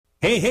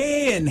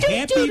Hey, and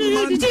happy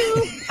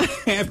Monday.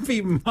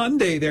 Happy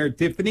Monday there,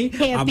 Tiffany.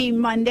 Happy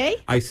Monday.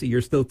 I see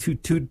you're still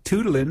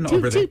tootling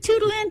over there.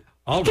 Tootling.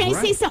 All Can right.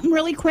 I say something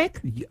really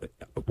quick?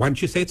 Why don't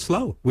you say it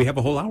slow? We have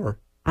a whole hour.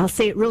 I'll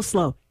say it real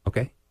slow.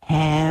 Okay.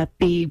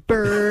 Happy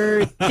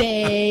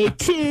birthday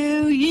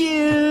to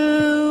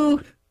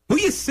you. Who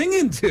you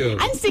singing to?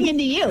 I'm singing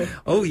to you.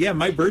 Oh, yeah,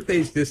 my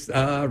birthday's just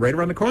right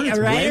around the corner. It's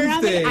Right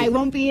around Wednesday. I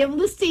won't be able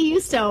to see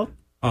you, so.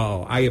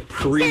 Oh, I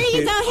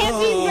appreciate it.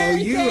 There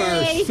you go. Happy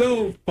birthday. You are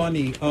so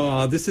funny.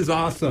 Oh, this is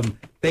awesome.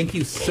 Thank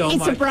you so much.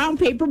 It's a brown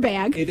paper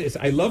bag. It is.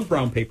 I love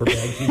brown paper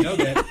bags. You know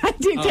that. I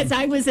do, because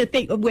I was a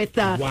thing with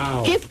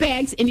Wow. gift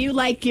bags, and you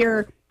like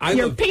your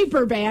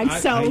paper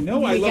bags. So I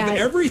know. I we love got-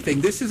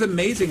 everything. This is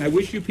amazing. I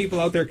wish you people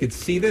out there could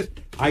see this.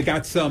 I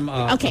got some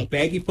a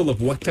baggie full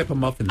of what type of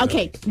muffins?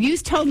 Okay, you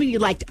told me you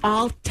liked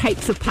all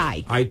types of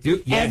pie. I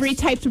do. Yes. Every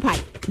type of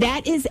pie.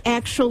 That is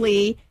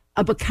actually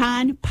a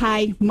pecan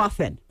pie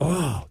muffin.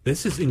 Oh,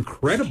 this is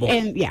incredible.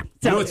 And yeah,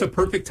 so it's a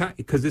perfect time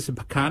because it's a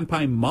pecan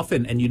pie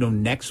muffin, and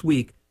next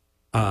week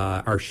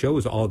our show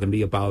is all going to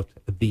be about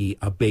the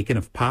bacon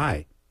of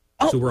pie.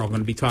 So we're all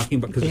going to be talking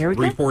about because it's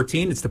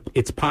 3/14.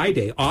 It's Pie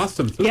Day.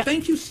 Awesome. So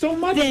thank you so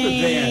much for that.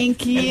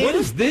 Thank you. And what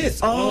is this?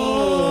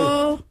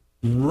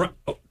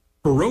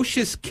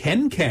 Ferocious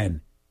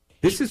Ken.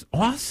 This is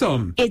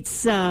awesome.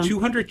 It's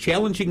 200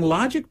 challenging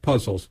logic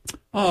puzzles.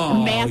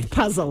 Oh, math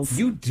puzzles.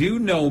 You do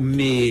know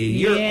me.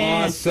 You're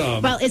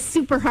awesome. Well, it's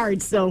super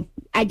hard, so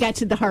I got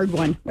to the hard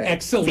one.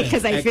 Excellent.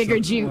 Because I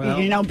figured being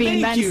thank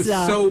men's. you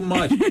so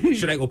much.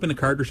 Should I open the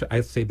card or should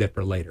I save that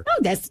for later? Oh,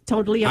 that's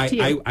totally up to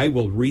you. I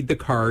will read the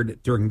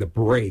card during the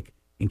break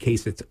in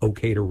case it's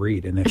okay to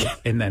read, and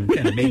then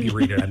maybe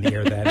read it on the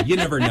air. That you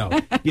never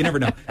know.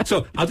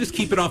 So I'll just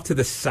keep it off to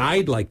the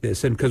side like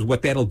this, and because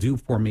what that'll do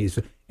for me is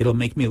it'll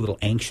make me a little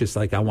anxious.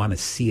 Like I want to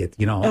see it.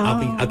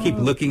 I'll keep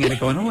looking at it,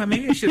 going, oh,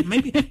 maybe I should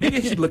look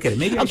at it.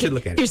 Maybe I should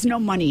look at it. There's no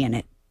money in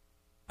it.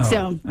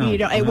 So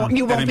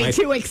you won't be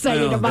too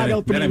excited about opening it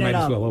up. Then I might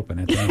as well open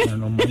it. There's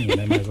no money,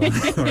 and I might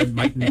as well, or I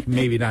might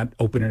maybe not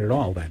open it at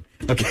all. Then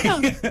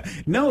okay.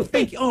 No,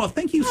 thank you. Oh,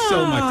 thank you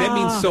so much. That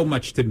means so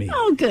much to me.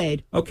 Oh,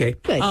 good. Okay.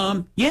 Good.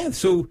 Yeah.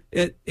 So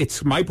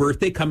it's my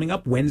birthday coming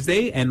up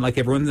Wednesday, and like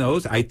everyone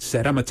knows, I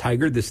said I'm a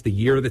tiger. This is the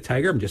year of the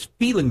tiger. I'm just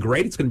feeling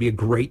great. It's going to be a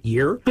great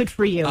year. Good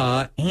for you.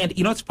 And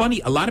it's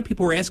funny. A lot of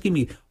people were asking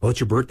me, "Well,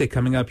 it's your birthday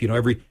coming up.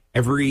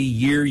 Every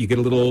year you get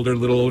a little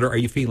older. Are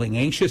you feeling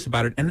anxious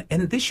about it?"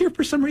 And this year,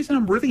 for some reason,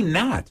 I'm really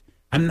not.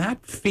 I'm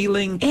not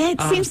feeling.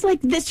 It seems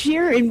like this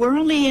year, and we're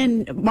only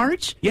in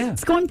March. Yeah,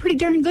 it's going pretty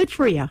darn good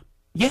for you.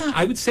 Yeah,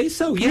 I would say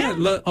so.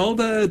 Yeah, all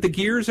the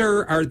gears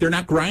are they're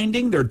not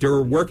grinding.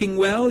 They're working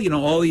well.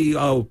 All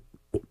the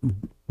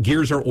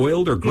gears are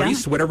oiled or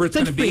greased, whatever it's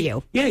going to be.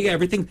 You. Yeah,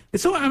 everything.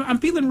 So I'm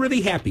feeling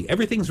really happy.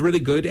 Everything's really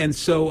good, and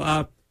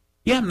so.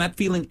 Yeah, I'm not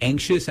feeling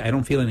anxious. I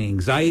don't feel any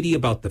anxiety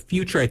about the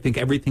future. I think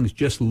everything's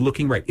just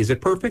looking right. Is it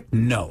perfect?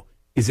 No.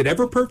 Is it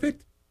ever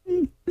perfect?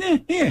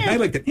 I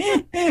like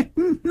that.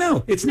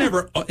 No, it's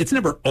never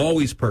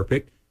always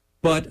perfect,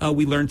 but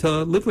we learn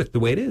to live with the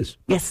way it is.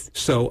 Yes.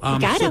 So,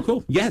 so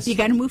cool. Yes. You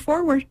got to move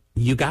forward.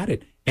 You got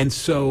it. And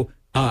so,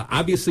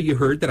 obviously, you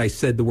heard that I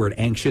said the word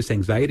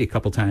anxiety a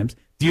couple times.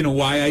 Do you know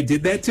why I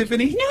did that,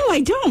 Tiffany? No, I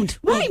don't.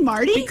 Why,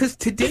 Marty? Because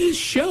today's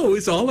show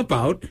is all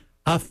about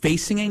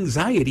facing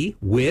anxiety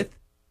with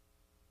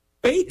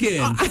bacon.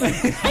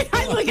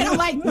 I'm looking at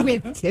like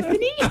with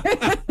Tiffany.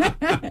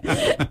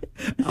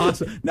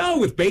 Awesome. No,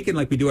 with bacon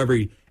like we do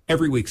every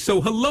week. So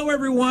hello,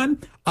 everyone.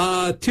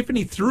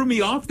 Tiffany threw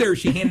me off there.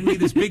 She handed me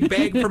this big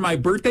bag for my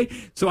birthday.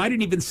 So I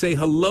didn't even say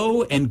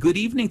hello and good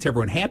evening to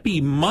everyone. Happy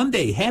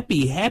Monday.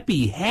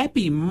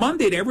 Happy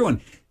Monday to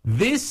everyone.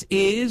 This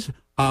is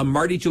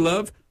Marty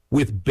Jalove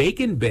with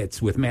Bacon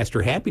Bits with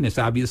Master Happiness,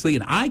 obviously.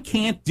 And I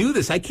can't do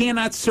this. I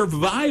cannot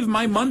survive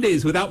my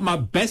Mondays without my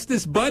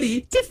bestest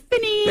buddy,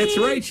 Tiffany. That's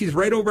right. She's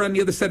right over on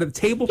the other side of the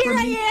table Here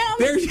from me. I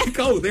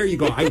am. There you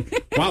go.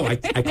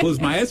 I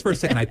closed my eyes for a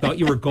second. I thought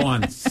you were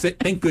gone.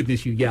 Thank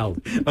goodness you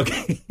yelled.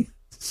 Okay.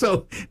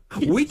 So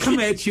we come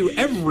at you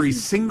every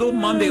single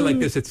Monday like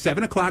this at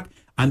 7 o'clock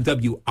on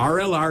WRLR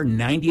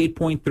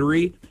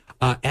 98.3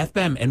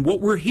 FM. And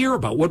what we're here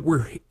about,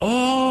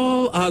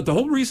 the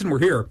whole reason we're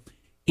here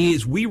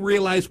is we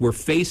realize we're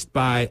faced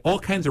by all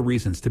kinds of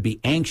reasons to be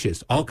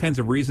anxious, all kinds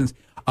of reasons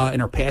in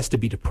our past to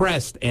be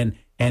depressed, and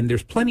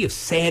there's plenty of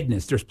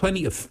sadness, there's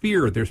plenty of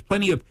fear, there's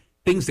plenty of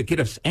things that get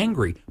us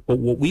angry. But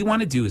what we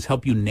want to do is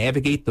help you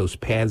navigate those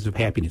paths of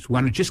happiness. We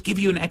want to just give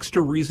you an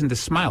extra reason to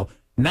smile.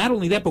 Not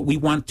only that, but we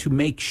want to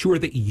make sure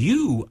that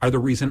you are the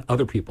reason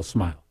other people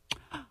smile.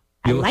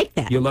 I like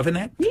that. You're loving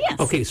that? Yes.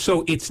 Okay,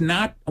 so it's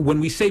not, when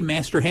we say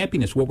master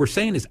happiness, what we're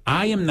saying is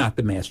I am not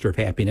the master of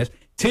happiness.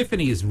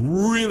 Tiffany is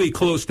really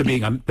close to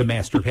being the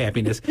master of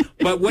happiness.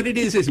 But what it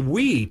is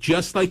we,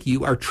 just like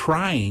you, are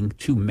trying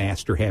to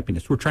master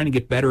happiness. We're trying to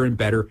get better and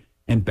better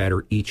and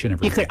better each and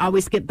every day. You could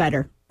always get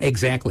better.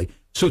 Exactly.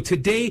 So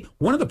today,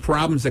 one of the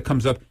problems that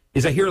comes up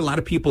is I hear a lot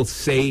of people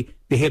say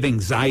they have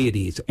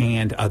anxieties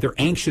and they're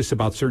anxious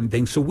about certain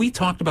things. So we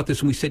talked about this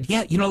and we said,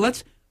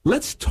 let's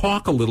let's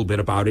talk a little bit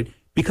about it,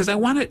 because I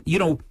want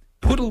to,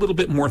 put a little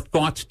bit more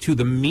thought to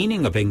the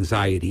meaning of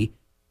anxiety,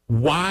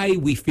 why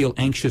we feel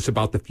anxious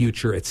about the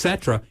future,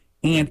 etc.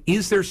 And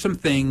is there some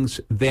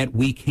things that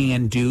we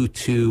can do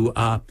to,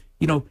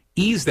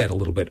 ease that a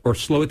little bit or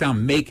slow it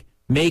down, make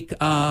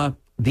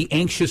the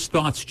anxious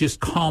thoughts,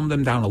 just calm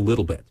them down a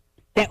little bit?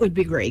 That would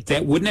be great.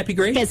 Wouldn't that be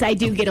great? Because I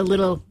do get a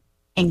little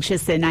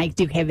anxious and I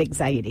do have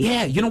anxiety.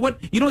 Yeah, you know what?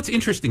 It's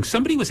interesting.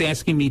 Somebody was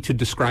asking me to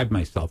describe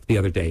myself the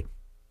other day.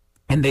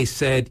 And they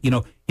said, in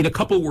a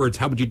couple of words,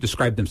 how would you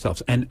describe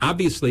themselves? And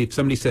obviously, if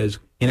somebody says,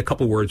 in a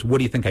couple of words, what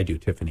do you think I do,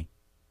 Tiffany?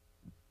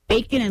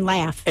 Bacon and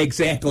laugh.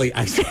 Exactly.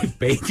 I said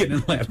bacon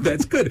and laugh.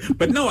 That's good.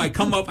 But no, I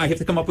have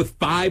to come up with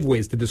 5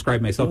 ways to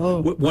describe myself.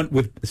 Oh.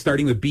 One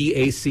starting with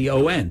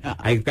BACON.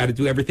 I've got to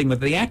do everything with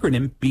the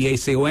acronym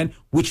BACON,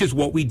 which is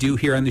what we do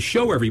here on the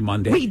show every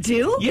Monday. We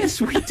do?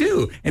 Yes, we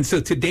do. And so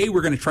today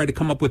we're going to try to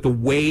come up with the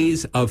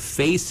ways of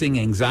facing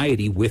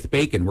anxiety with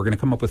bacon. We're going to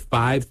come up with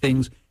 5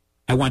 things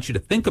I want you to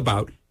think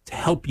about to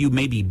help you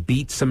maybe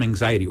beat some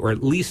anxiety, or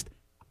at least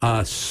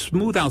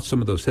smooth out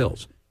some of those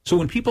hills. So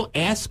when people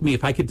ask me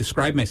if I could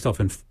describe myself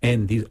in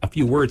a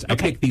few words, I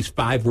pick these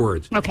 5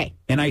 words. Okay.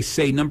 And I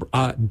say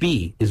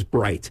B is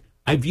bright.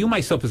 I view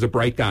myself as a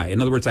bright guy.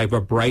 In other words, I have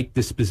a bright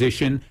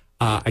disposition.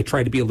 I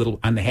try to be a little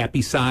on the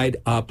happy side.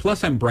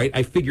 Plus, I'm bright.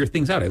 I figure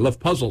things out. I love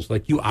puzzles.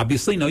 Like you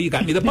obviously know, you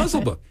got me the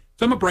puzzle book.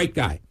 So I'm a bright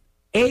guy.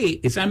 A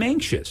is I'm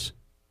anxious.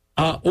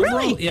 Overall,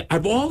 really?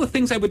 Of all the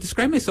things I would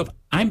describe myself,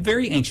 I'm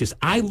very anxious.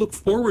 I look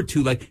forward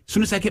to, as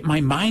soon as I get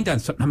my mind on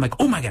something, I'm like,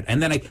 oh my God.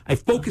 And then I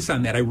focus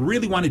on that. I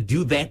really want to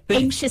do that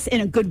thing. Anxious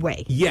in a good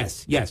way.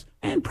 Yes.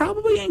 And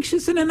probably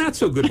anxious in a not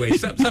so good way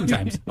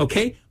sometimes.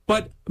 Okay.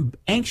 But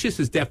anxious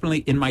is definitely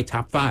in my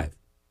top 5.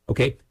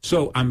 Okay.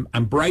 So I'm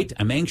bright.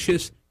 I'm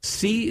anxious.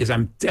 C is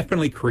I'm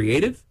definitely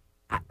creative.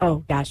 Oh,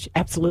 gosh,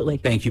 absolutely.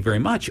 Thank you very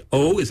much.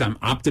 O is I'm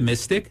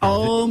optimistic.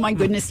 Oh, my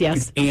goodness,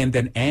 yes. And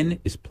then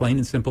N is plain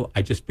and simple.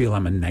 I just feel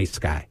I'm a nice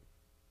guy.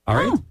 All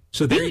right?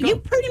 So there you go. You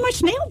pretty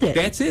much nailed it.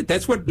 That's it.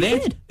 That's what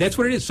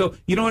it is. So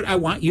you know what I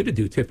want you to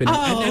do, Tiffany?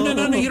 Oh.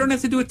 No. You don't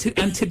have to do it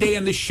today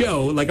on the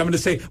show. Like I'm going to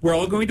say, we're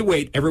all going to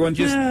wait. Everyone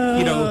just,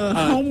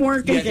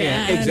 homework again.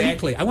 Yeah,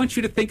 exactly. I want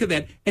you to think of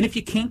that. And if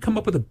you can't come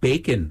up with a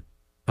bacon,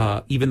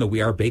 even though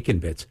we are bacon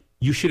bits,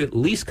 you should at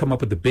least come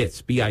up with the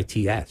bits,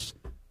 BITS.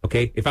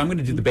 Okay, if I'm going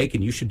to do the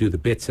bacon, you should do the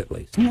bits at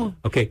least.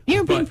 Okay,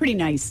 you're being pretty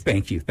nice.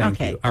 Thank you.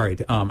 All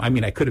right.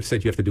 I could have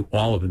said you have to do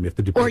all of them. You have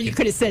to do. Bacon, or you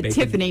could have said bacon.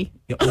 Tiffany.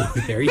 Oh,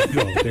 there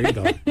you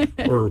go.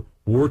 Or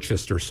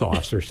Worcester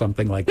sauce or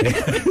something like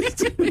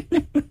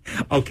that.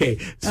 Okay,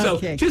 so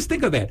just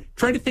think of that.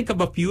 Try to think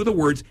of a few of the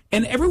words,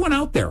 and everyone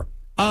out there,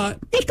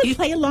 they could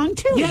play along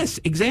too. Yes,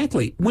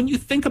 exactly. When you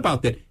think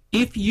about that,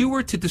 if you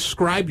were to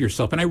describe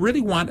yourself, and I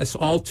really want us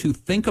all to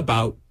think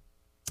about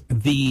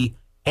the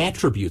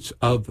attributes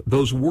of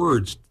those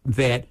words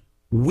that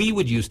we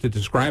would use to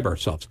describe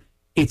ourselves.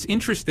 It's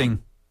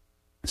interesting.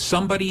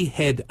 Somebody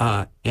had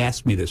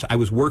asked me this. I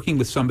was working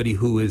with somebody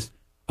who is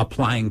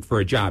applying for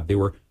a job. They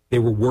were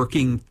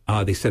working.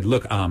 They said,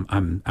 "Look,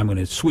 I'm going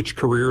to switch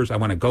careers. I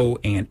want to go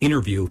and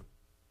interview,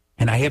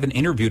 and I haven't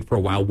interviewed for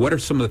a while. What are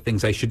some of the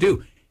things I should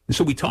do?" And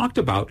so we talked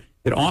about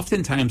that.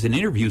 Oftentimes in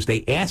interviews,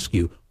 they ask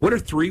you, "What are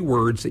 3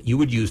 words that you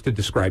would use to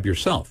describe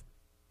yourself?"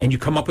 And you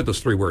come up with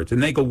those 3 words.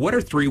 And they go, what are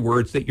 3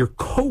 words that your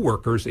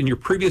coworkers in your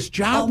previous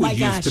job would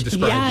use to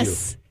describe you?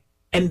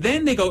 And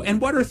then they go,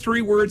 and what are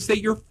 3 words that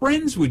your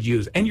friends would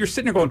use? And you're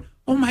sitting there going,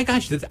 oh my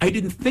gosh, I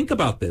didn't think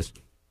about this.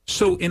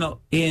 So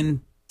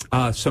in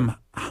some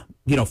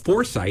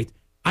foresight,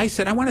 I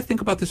said, I want to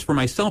think about this for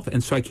myself.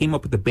 And so I came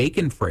up with the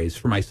bacon phrase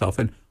for myself.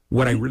 And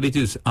what I really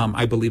do is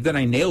I believe that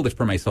I nailed it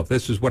for myself.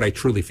 This is what I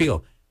truly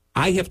feel.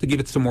 I have to give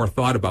it some more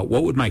thought about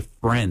what would my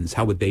friends,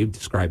 how would they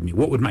describe me?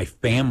 What would my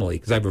family,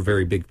 because I have a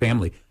very big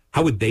family,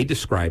 how would they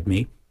describe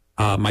me?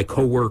 My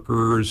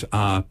coworkers,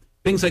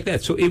 things like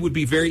that. So it would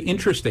be very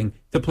interesting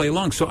to play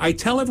along. So I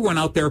tell everyone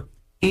out there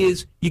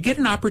is you get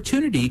an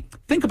opportunity,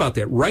 think about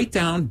that, write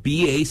down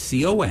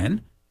BACON,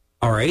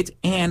 all right,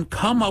 and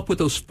come up with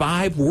those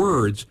 5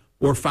 words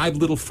or 5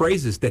 little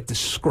phrases that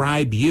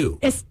describe you.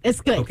 It's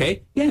good.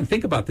 Okay? Yeah, and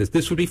think about this.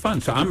 This would be fun.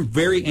 So I'm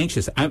very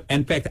anxious.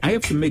 In fact, I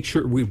have to make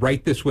sure we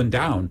write this one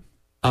down.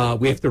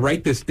 We have to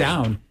write this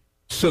down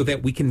so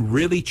that we can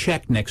really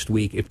check next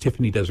week if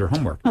Tiffany does her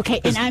homework. Okay,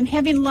 and I'm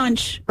having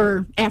lunch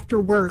or after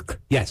work.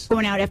 Yes.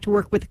 Going out after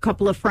work with a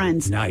couple of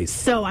friends. Nice.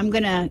 So I'm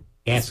going to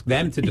ask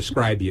them to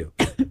describe you.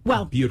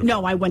 Well, beautiful.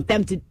 No, I want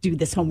them to do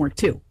this homework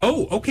too.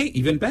 Oh, okay,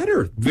 even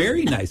better.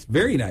 Very nice,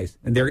 very nice.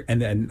 And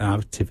then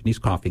Tiffany's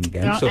coughing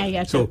again.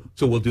 No,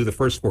 so we'll do the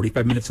first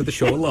 45 minutes of the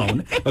show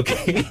alone.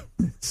 Okay,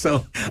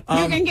 so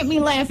you're gonna get me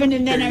laughing,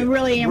 and then I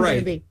really am going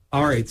to be.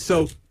 All right,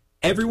 so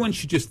everyone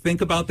should just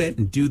think about that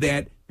and do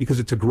that because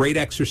it's a great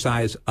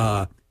exercise.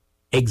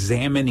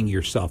 Examining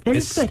yourself,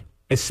 good.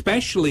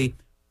 Especially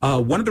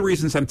one of the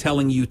reasons I'm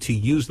telling you to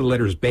use the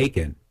letters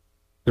bacon.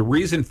 The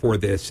reason for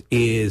this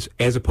is,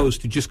 as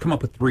opposed to just come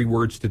up with 3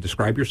 words to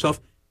describe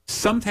yourself,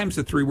 sometimes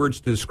the 3 words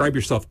to describe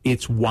yourself,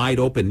 it's wide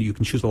open. You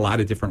can choose a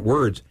lot of different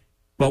words.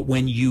 But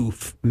when you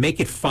make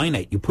it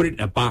finite, you put it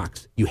in a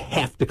box, you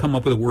have to come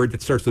up with a word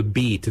that starts with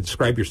B to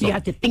describe yourself. You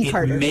have to think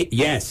harder.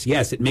 Yes,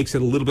 it makes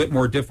it a little bit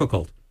more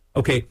difficult.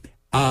 Okay,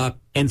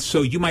 and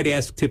so you might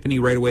ask Tiffany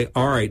right away,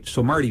 all right,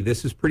 so Marty,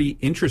 this is pretty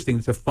interesting.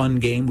 It's a fun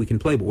game we can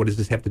play, but what does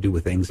this have to do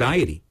with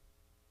anxiety?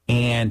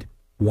 And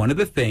one of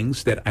the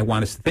things that I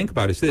want us to think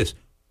about is this.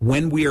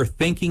 When we are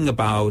thinking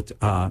about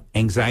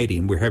anxiety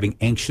and we're having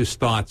anxious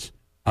thoughts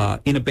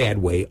in a bad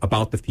way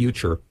about the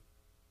future,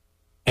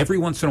 every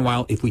once in a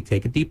while, if we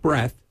take a deep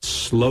breath,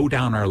 slow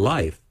down our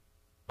life,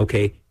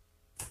 okay,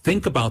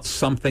 think about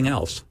something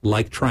else,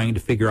 like trying to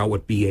figure out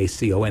what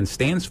BACON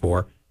stands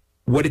for.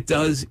 What it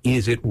does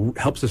is it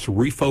helps us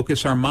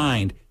refocus our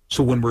mind.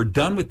 So when we're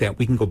done with that,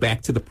 we can go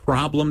back to the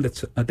problem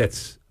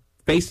that's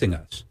facing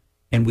us,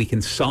 and we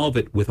can solve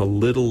it with a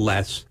little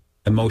less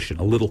emotion,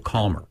 a little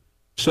calmer.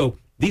 So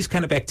these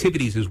kind of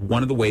activities is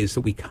one of the ways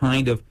that we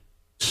kind of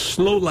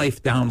slow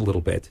life down a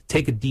little bit,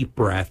 take a deep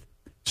breath,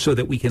 so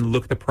that we can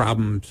look at the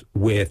problems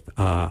with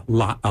a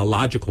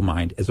logical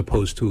mind as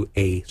opposed to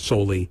a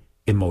solely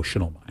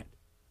emotional mind.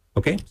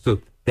 Okay? So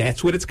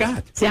that's what it's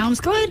got. Sounds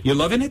good. You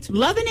loving it?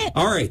 Loving it.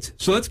 All right.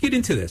 So let's get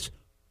into this.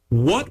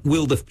 What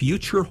will the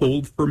future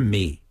hold for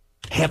me?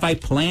 Have I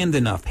planned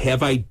enough?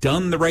 Have I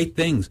done the right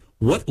things?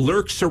 What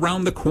lurks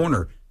around the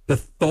corner? The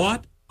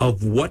thought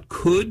of what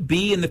could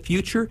be in the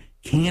future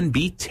can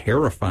be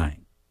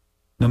terrifying.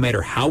 No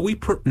matter how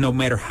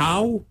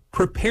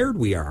prepared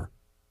we are,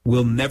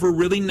 we'll never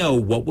really know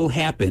what will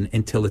happen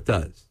until it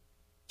does.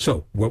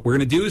 So what we're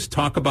going to do is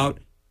talk about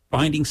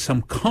finding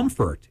some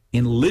comfort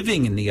in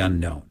living in the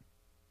unknown.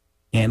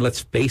 And let's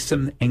face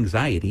some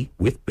anxiety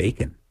with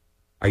bacon.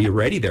 Are you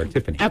ready there,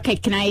 Tiffany? Okay,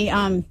 can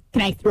I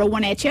throw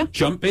one at you?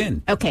 Jump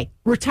in. Okay,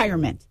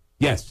 retirement.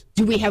 Yes.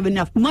 Do we have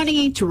enough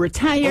money to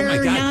retire? Oh,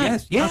 my God,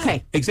 yes. Yeah,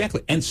 okay.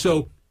 Exactly. And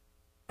so...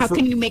 How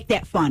can you make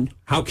that fun?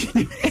 How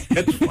can you make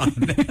that fun?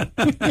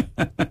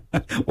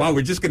 Wow,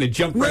 we're just going to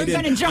jump right in.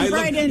 We're going to jump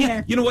right in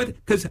there. You know what?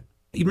 Because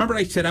you remember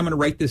I said I'm going to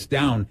write this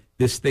down,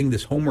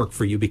 this homework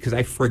for you, because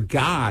I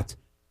forgot.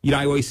 You know,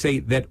 I always say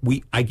that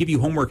I give you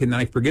homework and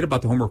then I forget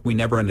about the homework. We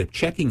never end up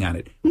checking on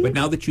it. Mm-hmm. But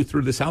now that you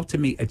threw this out to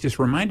me, it just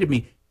reminded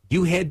me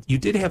you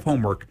did have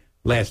homework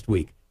last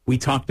week.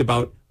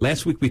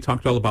 Last week we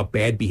talked all about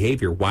bad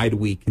behavior. Why do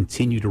we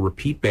continue to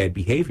repeat bad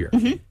behavior?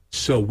 Mm-hmm.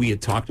 So we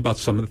had talked about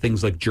some of the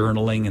things like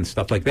journaling and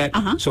stuff like that.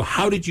 Uh-huh. So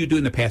how did you do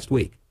in the past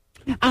week?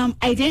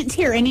 I didn't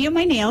tear any of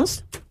my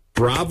nails.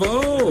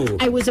 Bravo.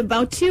 I was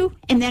about to,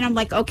 and then I'm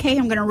like, okay,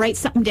 I'm going to write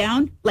something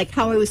down, like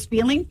how I was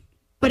feeling.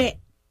 But I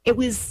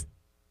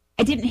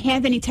didn't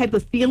have any type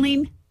of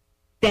feeling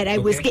that I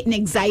was getting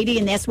anxiety,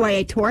 and that's why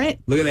I tore it.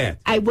 Look at that.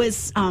 I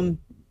was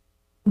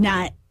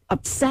not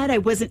upset. I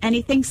wasn't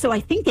anything. So I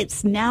think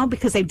it's now,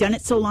 because I've done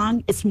it so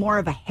long, it's more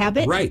of a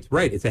habit.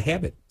 Right. It's a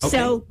habit. Okay.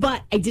 So,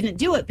 but I didn't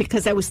do it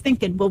because I was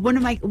thinking, well, what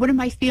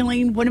am I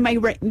feeling? What am I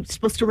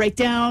supposed to write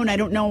down? I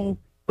don't know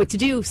what to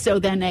do. So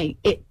then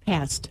it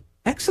passed.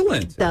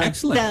 Excellent.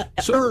 The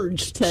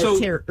urge to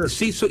tear.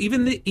 See, so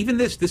even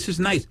this is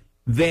nice.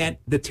 That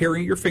the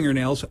tearing your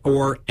fingernails,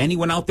 or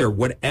anyone out there,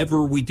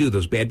 whatever we do,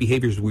 those bad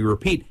behaviors we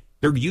repeat,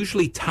 they're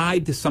usually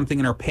tied to something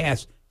in our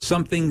past,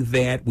 something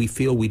that we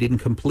feel we didn't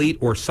complete,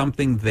 or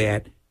something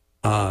that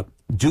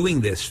doing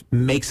this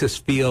makes us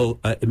feel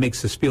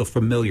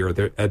familiar.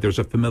 There's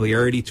a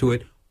familiarity to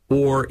it,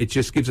 or it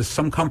just gives us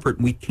some comfort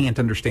and we can't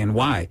understand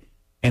why.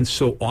 And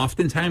so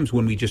oftentimes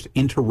when we just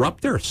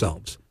interrupt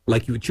ourselves,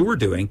 like what you were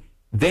doing,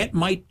 that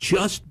might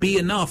just be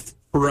enough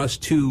for us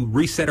to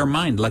reset our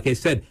mind. Like I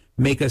said,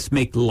 make us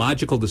make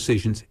logical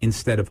decisions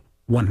instead of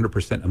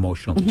 100%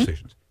 emotional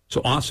decisions. So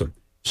awesome.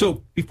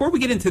 So before we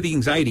get into the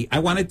anxiety, I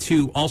wanted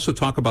to also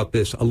talk about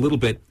this a little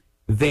bit,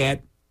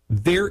 that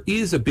there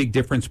is a big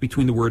difference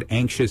between the word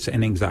anxious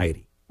and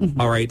anxiety.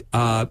 Mm-hmm. All right.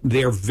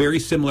 They're very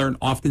similar, and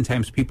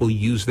oftentimes people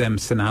use them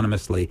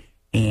synonymously.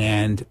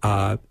 And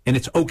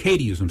it's okay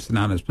to use them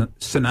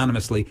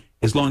synonymously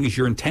as long as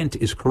your intent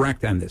is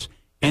correct on this.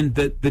 And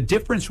the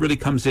difference really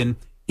comes in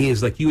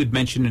is, like you had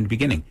mentioned in the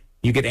beginning,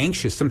 you get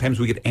anxious. Sometimes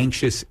we get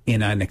anxious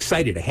in an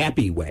excited, a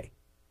happy way.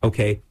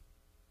 Okay.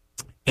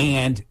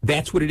 And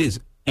that's what it is.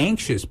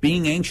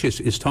 Being anxious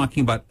is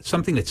talking about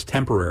something that's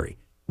temporary.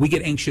 We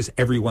get anxious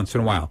every once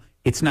in a while.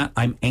 It's not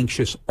I'm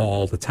anxious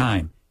all the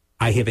time.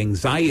 I have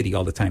anxiety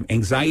all the time.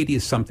 Anxiety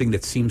is something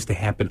that seems to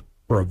happen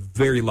for a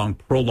very long,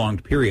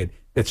 prolonged period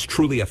that's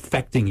truly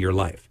affecting your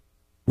life.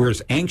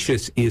 Whereas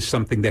anxious is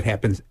something that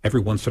happens every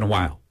once in a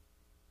while.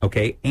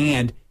 Okay?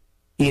 And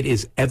it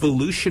is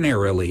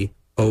evolutionarily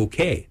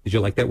okay. Did you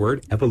like that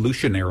word?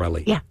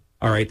 Evolutionarily. Yeah.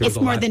 All right. It's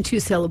more than two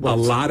syllables. A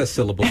lot of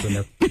syllables in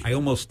there. I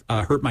almost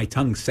hurt my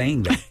tongue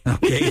saying that.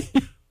 Okay.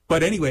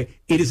 But anyway,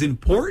 it is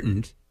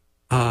important.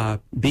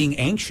 Being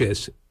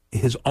anxious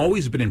has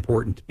always been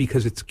important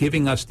because it's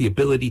giving us the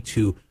ability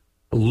to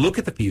look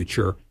at the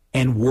future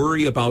and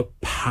worry about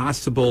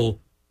possible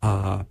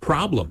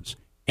problems.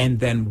 And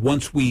then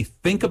once we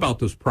think about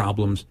those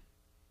problems,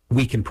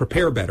 we can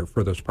prepare better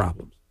for those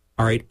problems.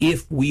 All right.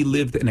 If we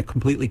lived in a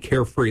completely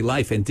carefree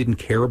life and didn't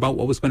care about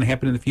what was going to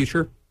happen in the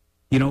future,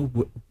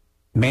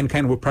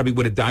 mankind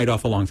would have died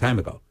off a long time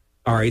ago.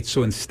 All right.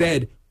 So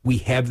instead, we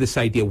have this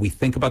idea. We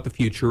think about the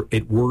future.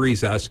 It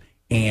worries us,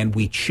 and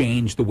we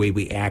change the way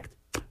we act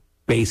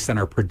based on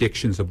our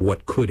predictions of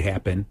what could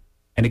happen.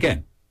 And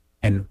again,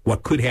 and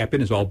what could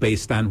happen is all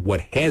based on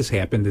what has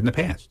happened in the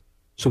past.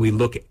 So we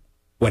look at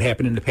what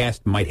happened in the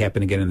past might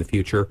happen again in the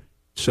future.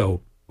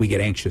 So we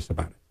get anxious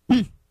about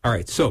it. All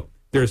right. So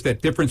there's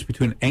that difference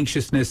between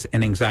anxiousness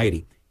and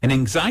anxiety. And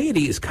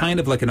anxiety is kind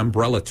of like an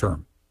umbrella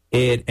term.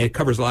 It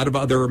covers a lot of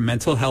other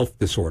mental health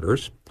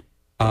disorders,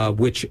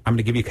 which I'm going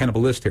to give you kind of a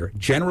list here.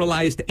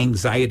 Generalized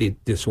anxiety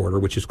disorder,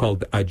 which is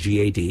called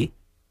GAD.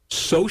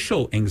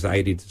 Social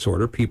anxiety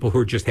disorder, people who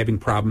are just having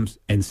problems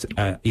and,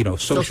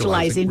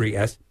 socializing.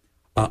 Yes.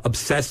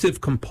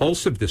 Obsessive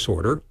compulsive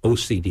disorder,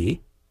 OCD.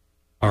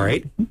 All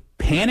right.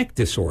 Panic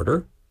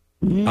disorder,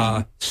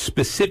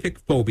 specific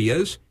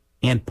phobias,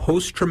 and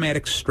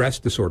post-traumatic stress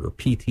disorder,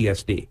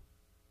 PTSD.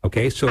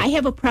 Okay. So I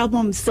have a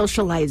problem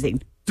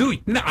socializing.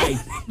 Dude, no,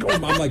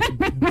 I'm like,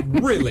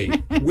 really?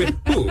 With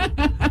who?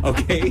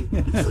 Okay.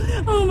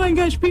 Oh my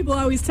gosh, people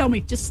always tell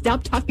me, just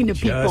stop talking to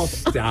people.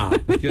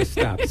 Just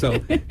stop. So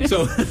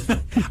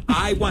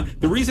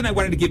the reason I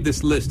wanted to give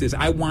this list is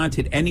I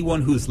wanted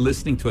anyone who's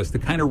listening to us to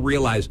kind of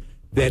realize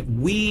that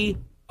we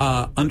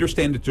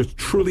understand that there's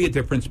truly a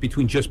difference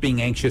between just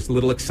being anxious, a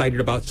little excited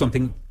about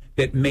something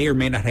that may or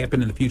may not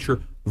happen in the future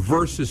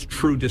versus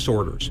true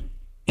disorders.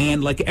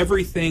 And like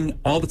everything,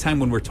 all the time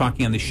when we're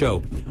talking on the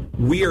show,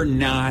 we are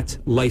not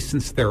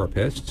licensed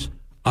therapists.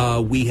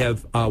 We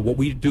have what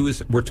we do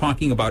is we're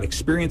talking about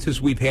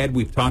experiences we've had.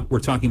 We're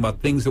talking about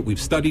things that we've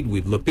studied,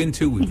 we've looked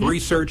into, we've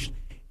researched,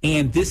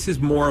 and this is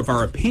more of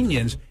our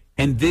opinions.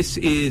 And this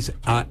is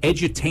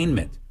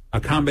edutainment,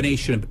 a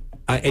combination of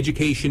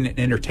education and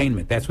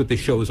entertainment. That's what this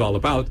show is all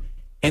about.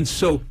 And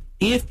so,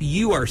 if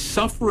you are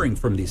suffering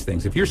from these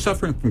things, if you're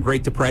suffering from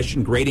great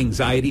depression, great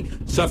anxiety,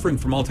 suffering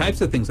from all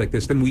types of things like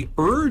this, then we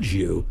urge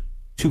you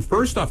to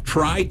first off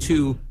try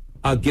to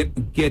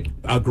get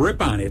a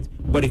grip on it.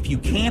 But if you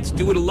can't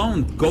do it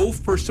alone, go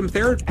for some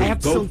therapy.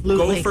 Absolutely.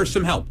 Go for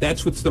some help.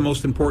 That's what's the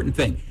most important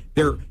thing.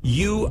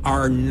 You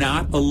are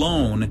not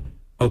alone,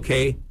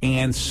 okay?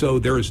 And so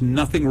there is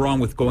nothing wrong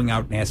with going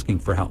out and asking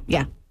for help.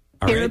 Yeah.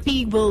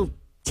 Therapy will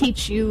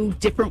teach you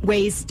different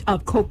ways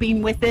of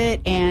coping with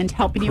it and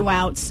helping you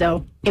out.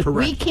 So if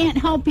we can't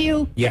help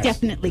you,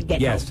 definitely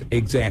get help. Yes,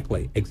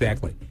 exactly.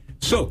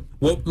 So,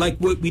 like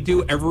what we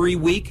do every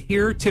week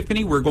here,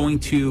 Tiffany, we're going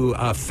to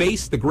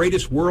face the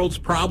greatest world's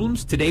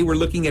problems. Today we're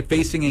looking at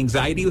facing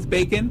anxiety with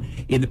Bacon.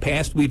 In the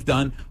past, we've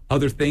done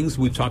other things.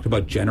 We've talked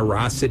about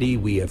generosity.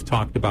 We have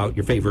talked about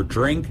your favorite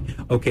drink.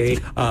 Okay,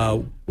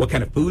 what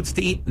kind of foods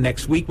to eat.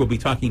 Next week, we'll be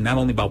talking not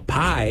only about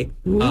pie,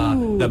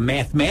 the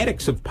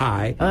mathematics of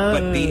pie,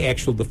 but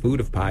the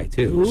food of pie,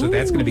 too. So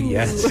that's going to be,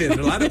 there's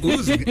a lot of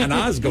oohs and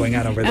ahs going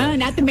on over there.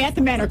 Not the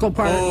mathematical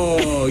part.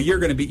 Oh, you're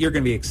going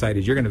to be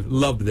excited. You're going to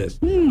love this.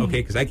 Okay,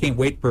 because I can't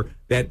wait for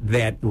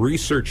that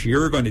research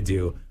you're going to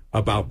do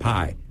about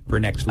pie for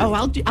next week. Oh,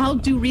 I'll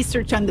do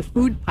research on the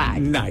food pie.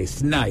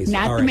 Nice. Not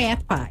the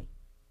math pie.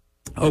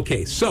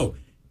 Okay, so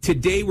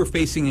today we're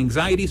facing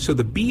anxiety. So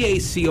the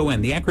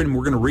BACON, the acronym,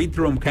 we're going to read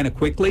through them kind of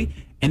quickly,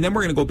 and then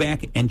we're going to go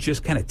back and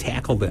just kind of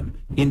tackle them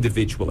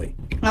individually.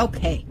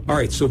 Okay. All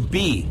right, so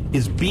B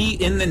is be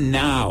in the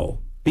now.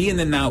 Be in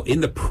the now,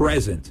 in the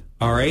present.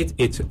 All right?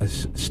 It's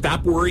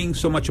stop worrying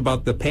so much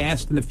about the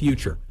past and the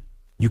future.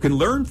 You can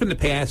learn from the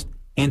past,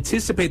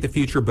 anticipate the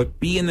future,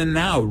 but be in the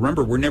now.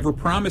 Remember, we're never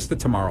promised a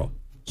tomorrow.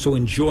 So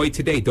enjoy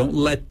today. Don't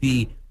let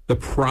the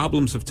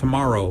problems of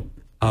tomorrow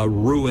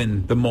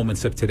ruin the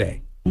moments of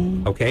today.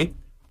 Okay?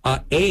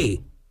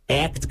 A,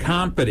 act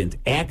confident.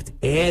 Act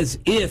as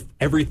if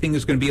everything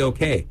is going to be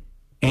okay.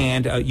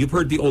 And you've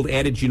heard the old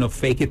adage,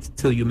 fake it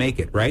till you make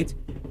it, right?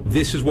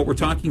 This is what we're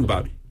talking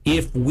about.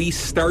 If we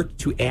start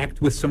to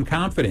act with some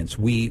confidence,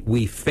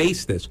 we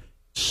face this,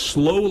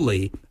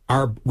 slowly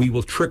we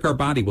will trick our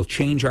body, we'll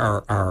change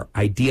our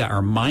idea,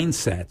 our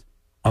mindset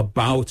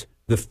about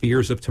the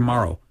fears of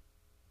tomorrow,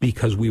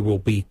 because we will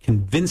be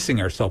convincing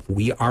ourselves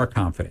we are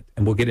confident.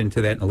 And we'll get into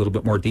that in a little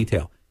bit more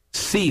detail.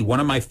 C, one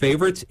of my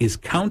favorites is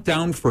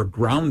countdown for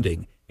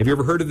grounding. Have you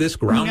ever heard of this,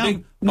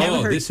 grounding? No,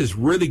 never heard. This is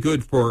really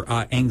good for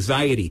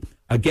anxiety.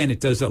 Again, it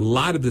does a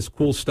lot of this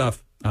cool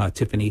stuff,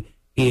 Tiffany.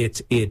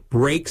 It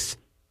breaks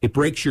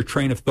your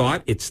train of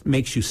thought. It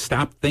makes you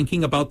stop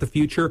thinking about the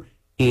future.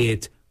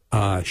 It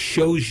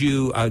shows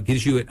you,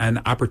 gives you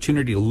an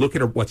opportunity to look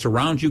at what's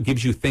around you,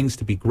 gives you things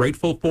to be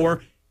grateful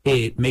for.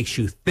 It makes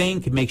you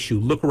think, it makes you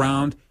look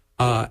around,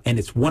 and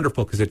it's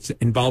wonderful because it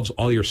involves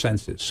all your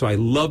senses. So I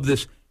love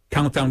this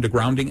countdown to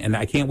grounding, and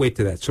I can't wait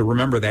to that. So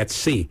remember, that's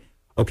C.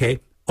 Okay?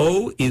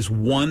 O is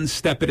one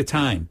step at a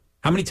time.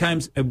 How many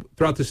times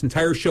throughout this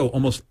entire show,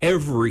 almost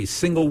every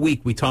single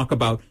week, we talk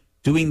about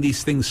doing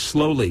these things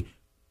slowly.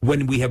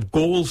 When we have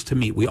goals to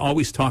meet, we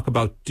always talk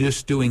about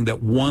just doing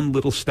that one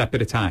little step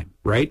at a time,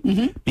 right?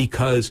 Mm-hmm.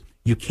 Because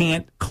you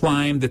can't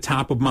climb the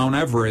top of Mount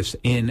Everest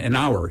in an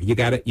hour. You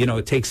got to,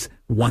 it takes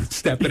one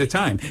step at a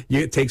time.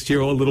 It takes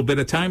you a little bit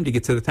of time to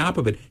get to the top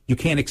of it. You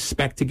can't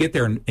expect to get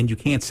there, and you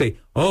can't say,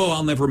 oh,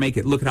 I'll never make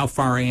it. Look at how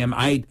far I am.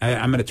 I'm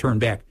going to turn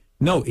back.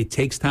 No, it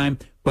takes time,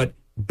 but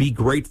be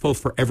grateful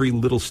for every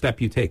little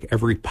step you take,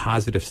 every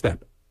positive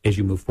step as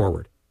you move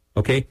forward.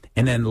 Okay?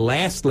 And then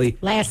lastly,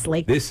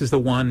 this is the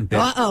one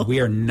that we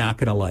are not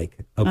going to like.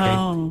 Okay?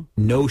 Oh.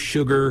 No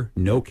sugar,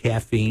 no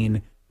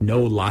caffeine,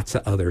 no lots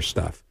of other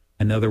stuff.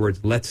 In other words,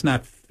 let's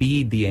not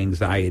feed the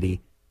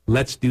anxiety.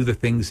 Let's do the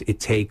things it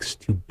takes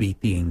to beat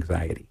the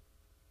anxiety.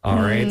 All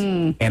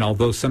right? And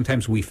although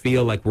sometimes we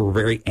feel like we're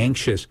very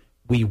anxious,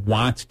 we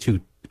want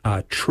to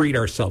treat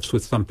ourselves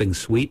with something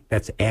sweet.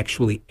 That's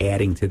actually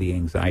adding to the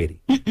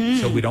anxiety.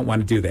 So we don't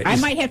want to do that. I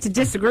might have to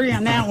disagree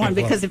on that one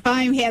because if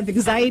I have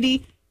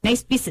anxiety,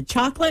 nice piece of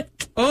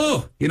chocolate.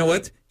 Oh, you know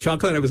what?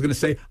 Chocolate, I was going to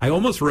say, I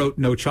almost wrote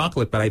no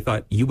chocolate, but I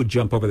thought you would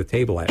jump over the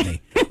table at me.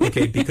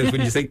 Okay, because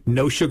when you say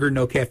no sugar,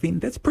 no caffeine,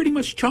 that's pretty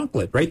much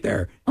chocolate right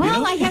there.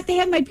 Well, I have to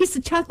have my piece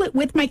of chocolate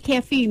with my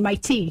caffeine, my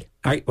tea.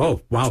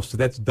 Oh, wow. So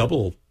that's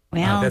double.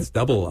 Well, that's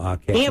double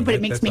caffeine. Yeah, but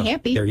it makes me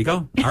happy. There you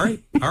go. All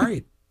right. All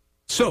right.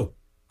 So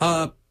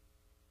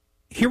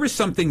here is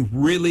something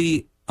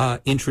really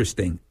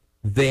interesting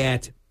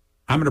that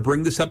I'm going to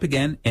bring this up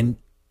again, and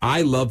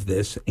I love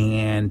this,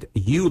 and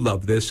you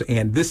love this,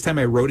 and this time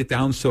I wrote it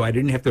down so I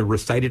didn't have to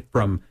recite it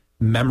from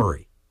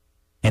memory,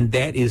 and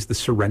that is the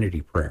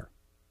Serenity Prayer.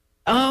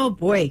 Oh,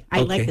 boy.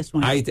 I like this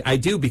one. I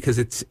do, because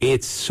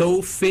it's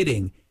so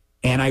fitting,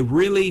 and I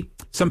really,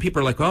 some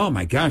people are like, oh,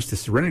 my gosh, the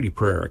Serenity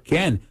Prayer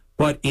again,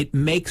 but it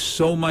makes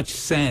so much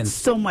sense.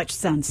 So much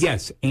sense.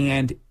 Yes,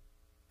 and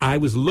I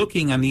was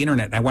looking on the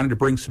internet, and I wanted to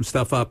bring some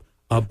stuff up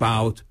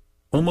about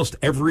almost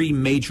every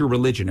major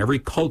religion, every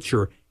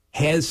culture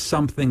has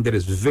something that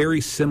is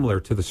very similar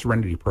to the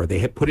Serenity Prayer. They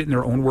have put it in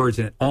their own words,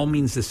 and it all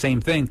means the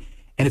same thing.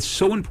 And it's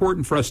so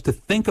important for us to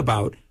think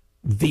about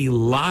the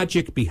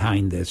logic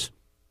behind this.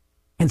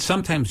 And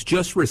sometimes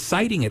just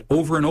reciting it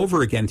over and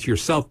over again to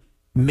yourself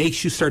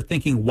makes you start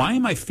thinking, why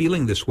am I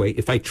feeling this way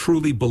if I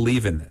truly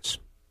believe in this?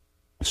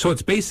 So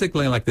it's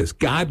basically like this.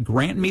 God,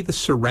 grant me the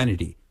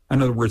serenity.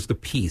 In other words, the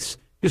peace.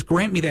 Just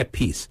grant me that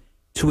peace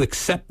to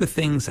accept the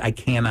things I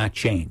cannot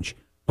change.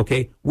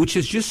 Okay, which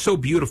is just so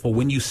beautiful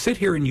when you sit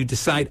here and you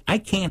decide, I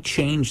can't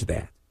change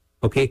that.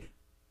 Okay,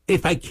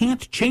 if I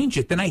can't change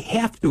it, then I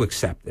have to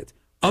accept it.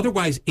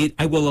 Otherwise,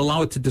 I will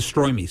allow it to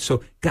destroy me.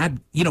 So, God,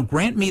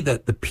 grant me the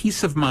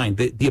peace of mind,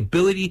 the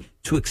ability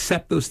to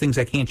accept those things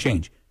I can't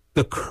change,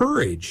 the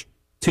courage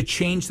to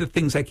change the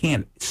things I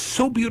can. It's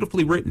so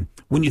beautifully written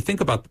when you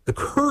think about the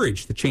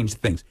courage to change the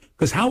things.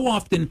 Because how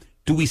often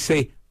do we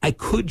say, I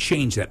could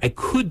change that, I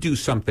could do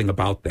something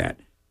about that?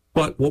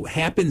 But what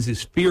happens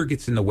is fear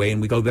gets in the way,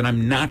 and we go, then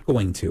I'm not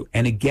going to.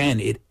 And again,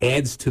 it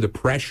adds to the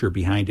pressure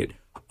behind it.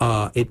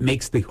 It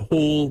makes the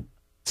whole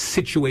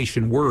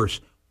situation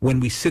worse when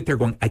we sit there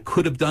going, I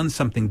could have done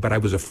something, but I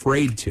was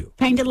afraid to.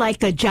 Kind of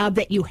like a job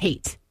that you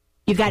hate.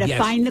 You got to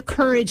find the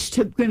courage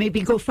to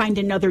maybe go find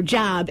another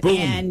job. Boom.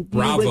 And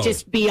Bravo. You would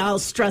just be all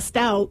stressed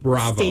out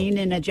staying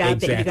in a job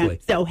that you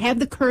got. So have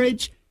the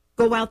courage,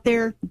 go out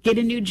there, get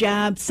a new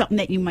job, something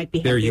that you might be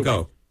happy There you with.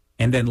 go.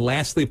 And then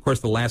lastly, of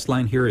course, the last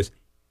line here is,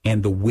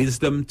 and the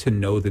wisdom to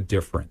know the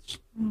difference.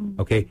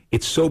 Okay?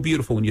 It's so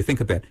beautiful when you think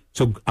of that.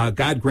 So,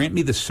 God, grant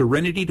me the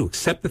serenity to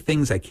accept the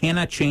things I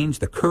cannot change,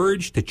 the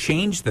courage to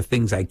change the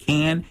things I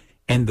can,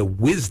 and the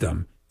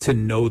wisdom to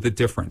know the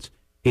difference.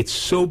 It's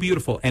so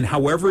beautiful. And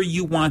however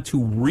you want to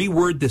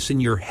reword this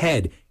in your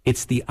head,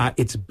 it's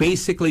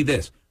basically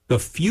this. The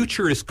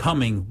future is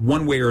coming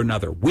one way or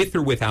another, with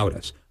or without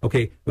us.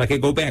 Okay? Like I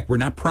go back, we're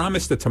not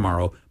promised a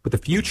tomorrow, but the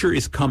future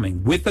is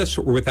coming with us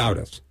or without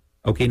us.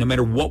 Okay, no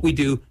matter what we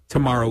do,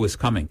 tomorrow is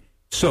coming.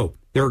 So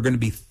there are going to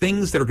be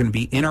things that are going to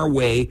be in our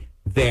way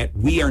that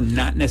we are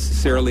not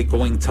necessarily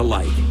going to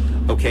like,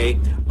 okay?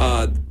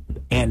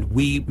 And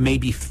we may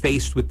be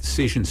faced with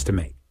decisions to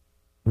make.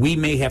 We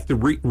may have to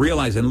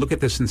realize and look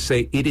at this and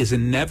say, it is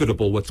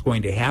inevitable what's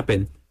going to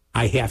happen.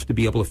 I have to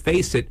be able to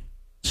face it.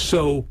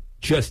 So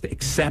just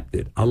accept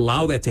it.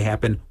 Allow that to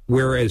happen,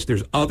 whereas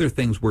there's other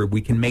things where we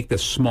can make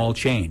this small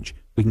change.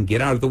 We can get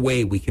out of the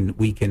way. We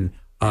can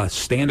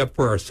stand up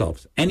for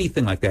ourselves,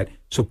 anything like that.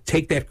 So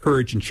take that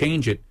courage and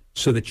change it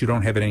so that you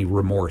don't have any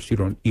remorse.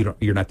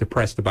 You're not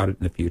depressed about it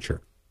in the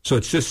future. So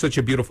it's just such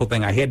a beautiful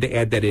thing. I had to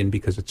add that in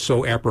because it's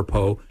so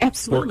apropos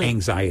for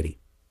anxiety.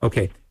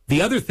 Okay.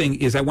 The other thing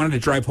is I wanted to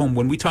drive home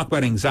when we talk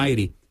about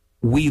anxiety,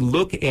 we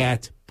look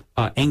at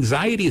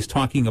anxiety is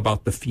talking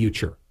about the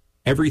future,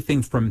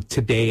 everything from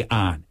today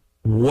on,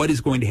 what is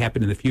going to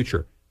happen in the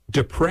future.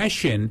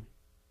 Depression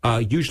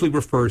usually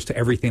refers to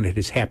everything that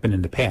has happened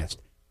in the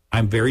past.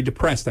 I'm very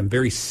depressed. I'm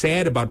very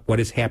sad about what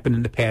has happened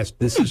in the past.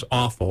 This is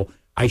awful.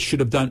 I should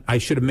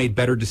have made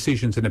better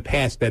decisions in the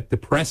past. That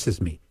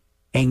depresses me.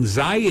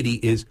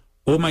 Anxiety is,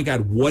 oh my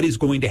God, what is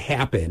going to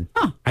happen?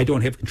 I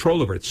don't have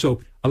control over it.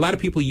 So a lot of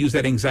people use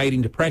that anxiety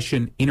and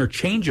depression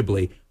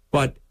interchangeably,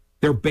 but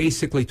they're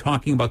basically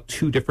talking about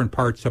two different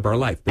parts of our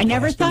life. I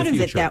never thought of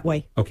it that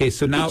way. Okay,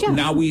 so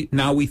now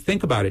we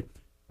think about it.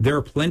 There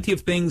are plenty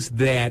of things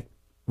that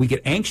we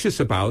get anxious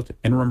about,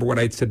 and remember what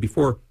I'd said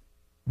before,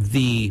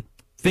 the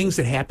things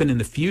that happen in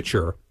the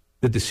future,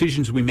 the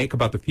decisions we make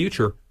about the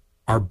future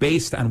are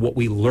based on what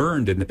we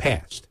learned in the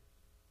past.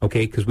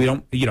 Okay, because we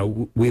don't,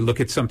 we look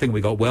at something,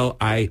 we go, well,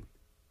 I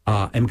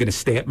am going to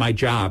stay at my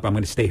job. I'm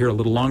going to stay here a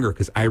little longer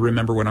because I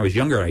remember when I was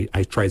younger,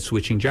 I tried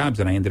switching jobs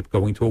and I ended up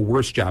going to a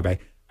worse job.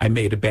 I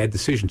made a bad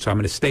decision, so I'm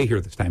going to stay here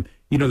this time.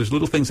 There's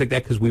little things like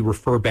that because we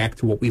refer back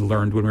to what we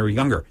learned when we were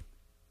younger.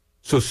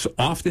 So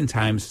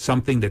oftentimes,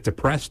 something that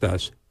depressed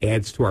us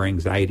adds to our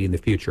anxiety in the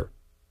future.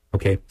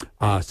 Okay,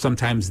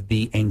 sometimes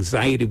the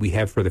anxiety we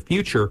have for the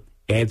future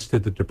adds to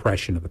the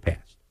depression of the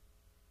past.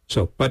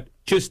 So, but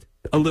just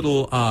a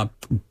little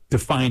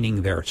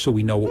defining there so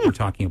we know what we're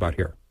talking about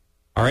here.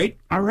 All right?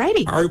 All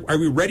righty. Are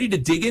we ready to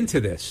dig into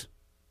this?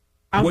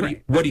 What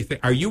do you think?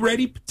 Are you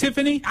ready,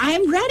 Tiffany?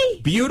 I'm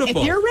ready.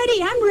 Beautiful. If you're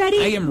ready, I'm ready.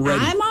 I am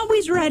ready. I'm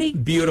always ready.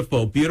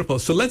 Beautiful, beautiful.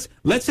 So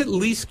let's at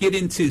least get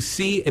into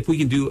C if we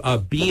can do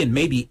B and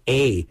maybe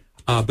A,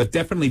 but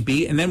definitely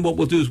B. And then what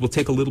we'll do is we'll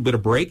take a little bit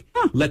of break,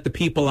 let the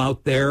people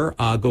out there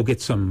go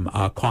get some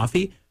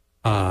coffee.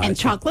 And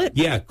chocolate?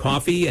 Yeah,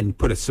 coffee, and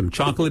put some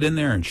chocolate in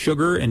there and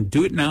sugar, and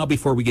do it now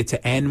before we get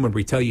to N when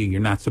we tell you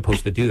you're not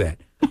supposed to do that.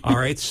 All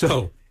right,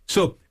 so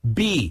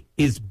B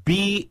is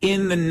be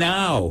in the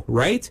now,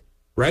 right?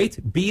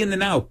 Right? Be in the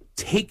now.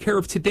 Take care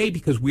of today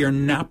because we are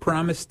not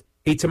promised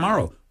a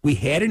tomorrow. We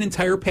had an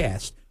entire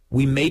past.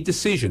 We made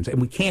decisions, and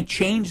we can't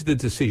change the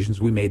decisions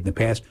we made in the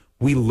past.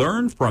 We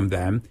learn from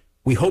them.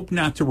 We hope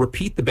not to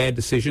repeat the bad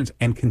decisions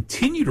and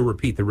continue to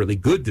repeat the really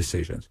good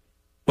decisions.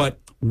 But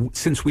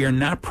since we are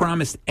not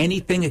promised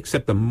anything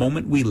except the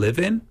moment we live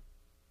in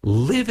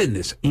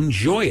this,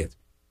 enjoy it.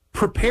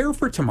 Prepare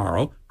for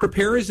tomorrow.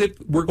 Prepare as if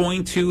we're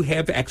going to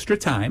have extra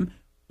time,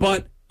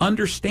 but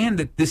understand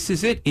that this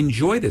is it.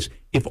 Enjoy this.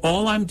 If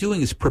all I'm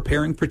doing is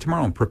preparing for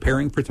tomorrow and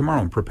preparing for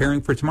tomorrow and preparing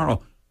for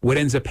tomorrow, what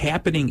ends up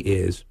happening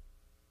is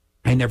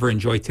I never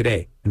enjoy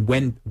today. And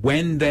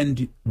when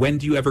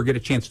do you ever get a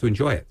chance to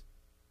enjoy it?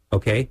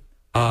 Okay?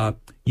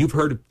 You've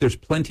heard there's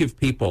plenty of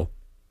people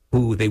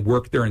who they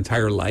work their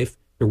entire life.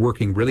 They're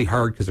working really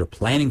hard because they're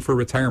planning for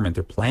retirement.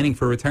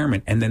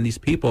 And then these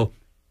people,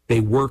 they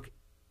work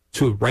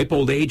to a ripe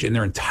old age, and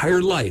their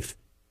entire life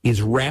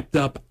is wrapped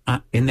up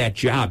in that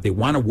job. They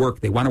want to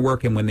work.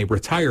 And when they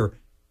retire,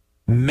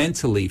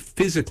 mentally,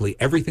 physically,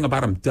 everything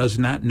about them does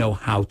not know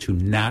how to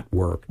not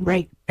work.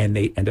 Right. And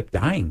they end up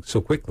dying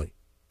so quickly.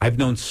 I've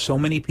known so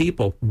many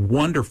people,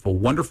 wonderful,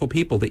 wonderful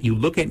people that you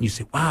look at and you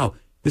say, wow,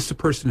 this is a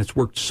person that's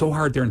worked so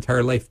hard their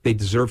entire life. They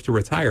deserve to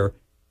retire.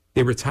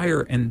 They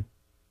retire and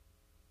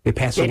they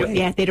pass away.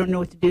 Yeah, they don't know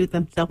what to do with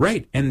themselves.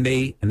 Right. And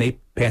they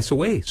pass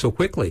away so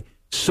quickly.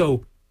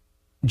 So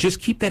just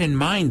keep that in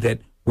mind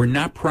that we're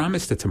not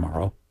promised a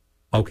tomorrow,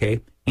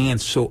 okay?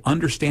 And so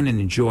understand and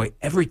enjoy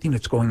everything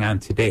that's going on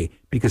today,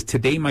 because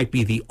today might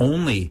be the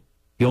only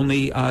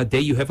day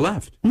you have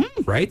left,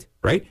 right?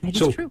 Right? That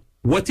is true.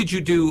 What did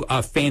you do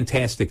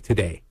fantastic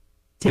today?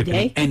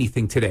 Today?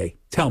 Anything today?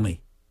 Tell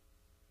me.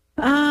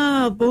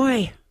 Oh,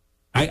 boy.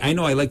 I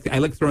know I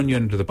like throwing you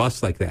under the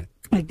bus like that.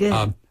 I did.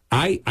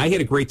 I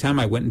had a great time.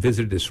 I went and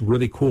visited this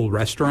really cool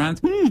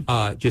restaurant.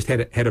 Just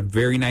had a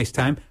very nice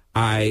time.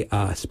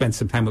 I spent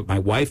some time with my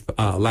wife.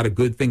 A lot of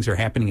good things are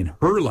happening in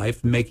her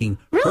life, making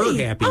her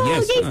happy. Oh,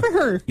 yes, yay for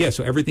her. Yeah,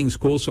 so everything's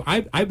cool. So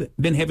I've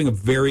been having a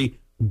very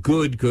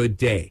good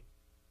day.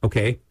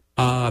 Okay.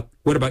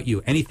 What about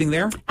you? Anything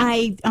there?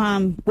 I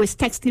was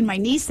texting my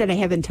niece that I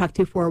haven't talked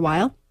to for a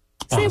while.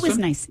 So Awesome. It was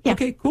nice. Yeah.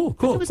 Okay, cool.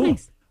 It was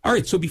nice. All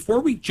right, so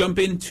before we jump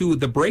into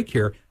the break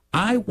here,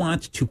 I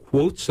want to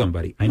quote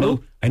somebody. I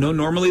know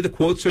normally the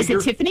quotes are Is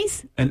it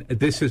Tiffany's? And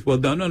this is, well,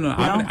 no. I'm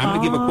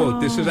going to give a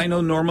quote. This is, I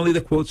know normally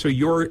the quotes are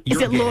your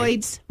Is it gag.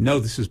 Lloyd's? No,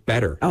 this is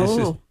better.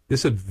 Oh.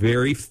 This is a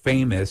very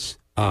famous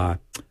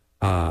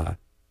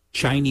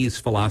Chinese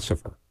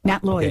philosopher.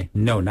 Not Lloyd. Okay.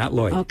 No, not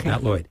Lloyd. Okay.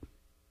 Not Lloyd.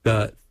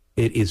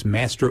 It is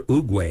Master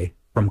Oogway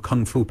from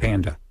Kung Fu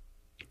Panda.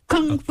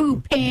 Kung Fu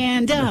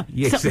Panda.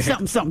 Yeah,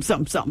 exactly.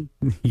 Something.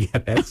 Yeah,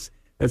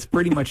 that's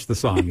pretty much the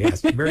song.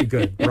 Yes, very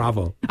good.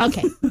 Bravo.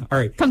 Okay. All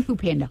right. Kung Fu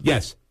Panda.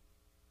 Yes.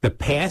 The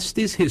past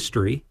is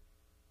history.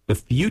 The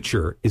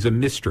future is a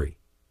mystery.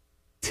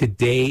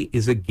 Today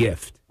is a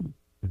gift.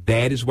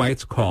 That is why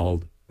it's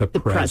called the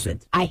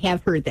present. I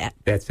have heard that.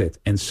 That's it.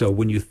 And so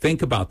when you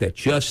think about that,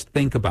 just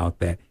think about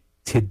that.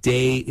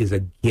 Today is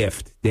a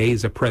gift. Today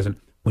is a present.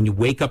 When you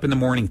wake up in the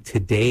morning,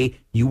 today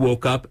you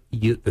woke up,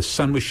 the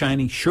sun was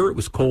shining. Sure, it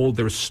was cold.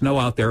 There was snow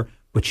out there.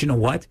 But you know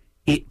what?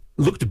 It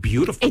looked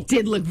beautiful. It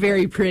did look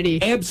very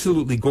pretty.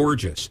 Absolutely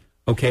gorgeous.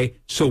 Okay?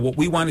 So what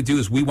we want to do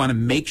is we want to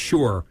make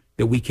sure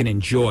that we can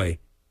enjoy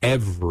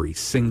every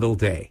single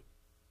day.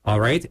 All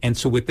right? And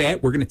so with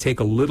that, we're going to take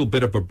a little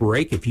bit of a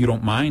break, if you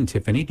don't mind,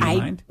 Tiffany. Do you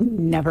mind?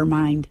 Never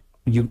mind.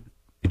 Did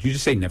you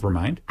just say never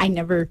mind? I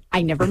never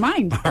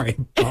mind. All right.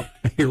 Well,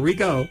 here we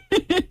go.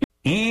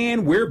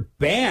 And we're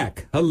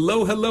back.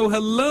 Hello, hello,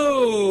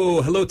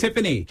 hello. Hello,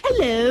 Tiffany.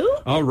 Hello.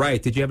 All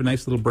right. Did you have a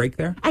nice little break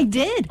there? I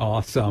did.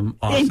 Awesome.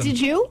 And did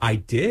you? I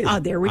did.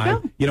 Oh, there we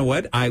go. You know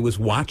what? I was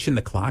watching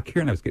the clock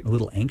here and I was getting a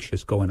little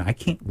anxious going, I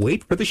can't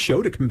wait for the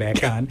show to come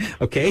back on.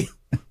 Okay.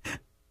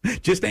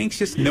 Just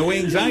anxious, no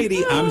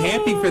anxiety. I'm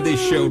happy for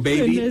this show,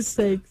 baby. Goodness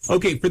sakes.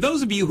 Okay, for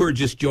those of you who are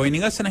just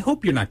joining us, and I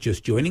hope you're not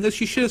just joining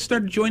us, you should have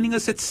started joining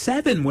us at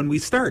 7 when we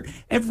start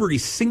every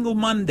single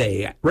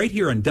Monday right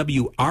here on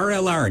WRLR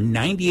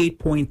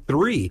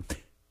 98.3.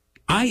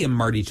 I am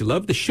Marty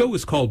Jalove. The show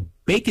is called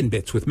Bacon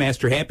Bits with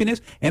Master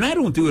Happiness, and I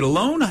don't do it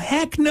alone.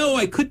 Heck no,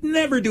 I could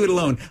never do it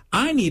alone.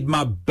 I need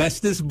my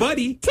bestest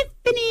buddy.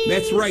 Tiffany.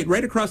 That's right.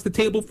 Right across the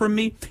table from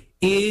me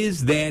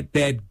is that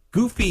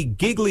goofy,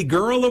 giggly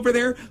girl over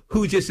there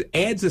who just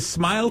adds a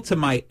smile to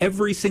my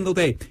every single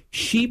day.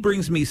 She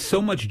brings me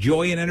so much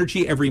joy and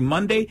energy every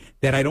Monday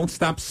that I don't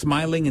stop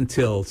smiling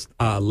until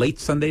late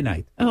Sunday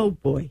night. Oh,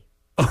 boy.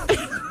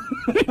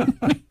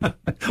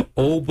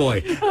 Oh,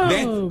 boy.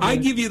 I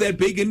give you that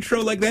big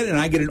intro like that, and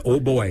I get an oh,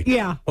 boy.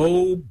 Yeah.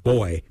 Oh,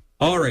 boy.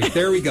 All right,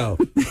 there we go.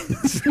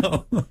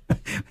 So,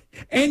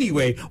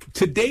 anyway,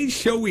 today's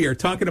show we are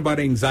talking about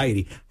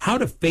anxiety, how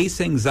to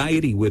face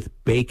anxiety with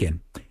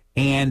bacon.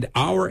 And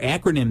our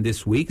acronym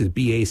this week is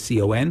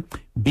BACON.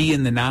 Be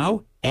in the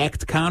now,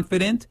 act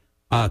confident,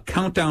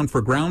 countdown for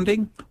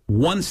grounding,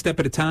 one step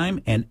at a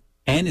time, and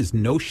N is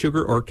no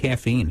sugar or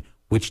caffeine,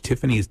 which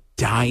Tiffany is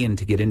dying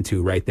to get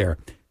into right there.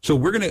 So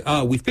we're going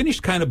to, we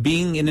finished kind of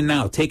being in and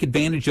now. Take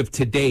advantage of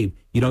today.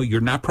 You know, you're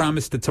not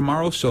promised a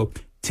tomorrow, so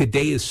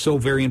today is so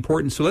very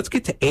important. So let's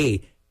get to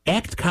A.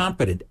 Act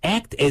confident.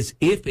 Act as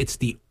if it's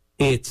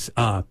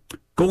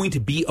going to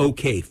be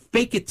okay.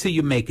 Fake it till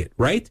you make it,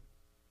 right?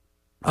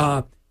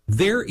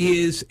 There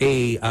is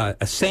a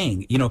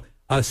saying, you know,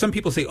 some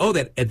people say, oh,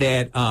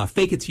 that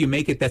fake it till you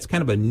make it. That's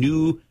kind of a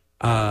new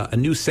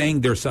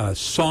saying. There's a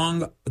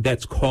song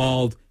that's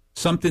called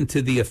something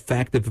to the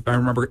effect of, if I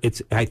remember,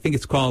 I think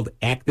it's called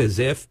Act As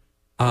If.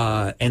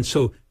 And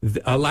so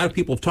a lot of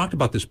people have talked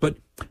about this, but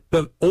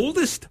the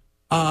oldest,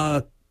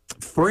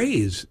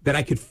 phrase that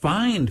I could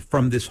find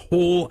from this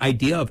whole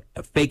idea of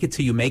fake it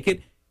till you make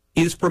it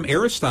is from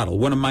Aristotle,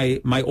 one of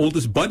my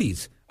oldest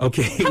buddies.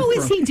 Okay. How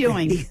is he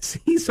doing?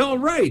 He's all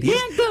right.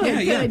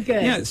 Good.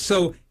 Yeah.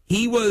 So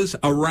he was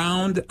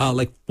around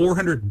like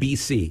 400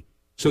 BC.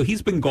 So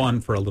he's been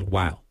gone for a little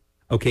while.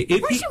 Okay.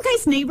 Weren't you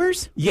guys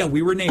neighbors? Yeah,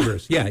 we were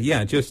neighbors.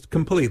 Yeah, just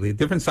completely.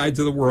 Different sides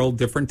of the world,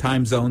 different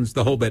time zones,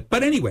 the whole bit.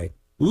 But anyway,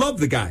 love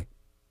the guy.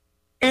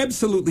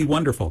 Absolutely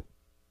wonderful.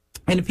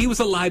 And if he was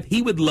alive,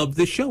 he would love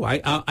this show.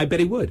 I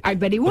bet he would. I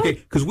bet he would. Okay,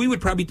 because we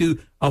would probably do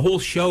a whole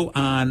show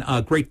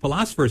on great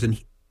philosophers,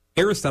 and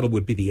Aristotle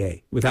would be the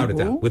A, without a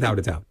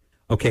doubt.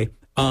 Okay.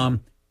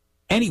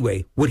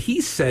 Anyway, what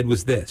he said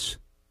was this: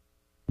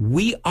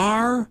 we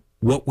are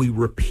what we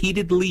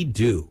repeatedly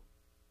do.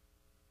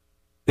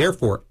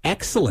 Therefore,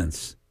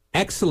 excellence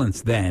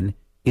then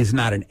is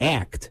not an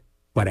act,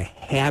 but a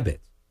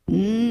habit. So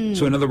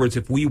in other words,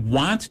 if we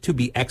want to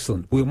be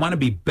excellent, we want to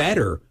be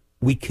better,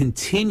 we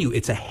continue.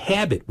 It's a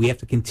habit. We have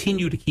to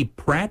continue to keep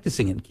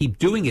practicing it and keep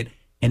doing it,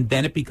 and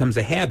then it becomes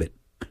a habit.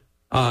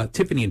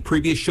 Tiffany, in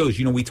previous shows,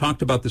 you know, we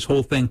talked about this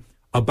whole thing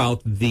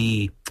about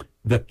the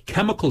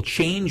chemical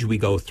change we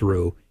go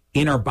through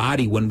in our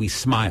body when we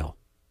smile.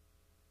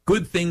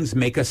 Good things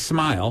make us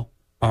smile,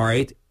 all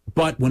right?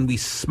 But when we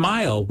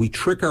smile, we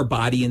trick our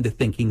body into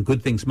thinking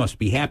good things must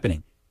be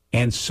happening.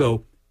 And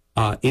so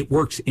it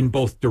works in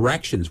both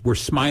directions. We're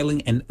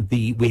smiling, and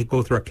we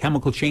go through a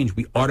chemical change.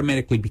 We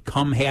automatically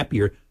become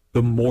happier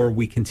the more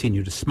we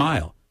continue to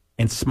smile.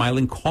 And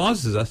smiling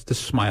causes us to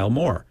smile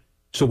more.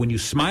 So when you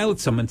smile at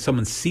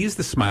someone sees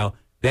the smile,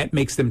 that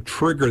makes them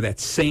trigger that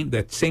same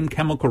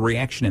chemical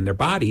reaction in their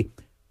body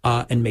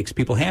and makes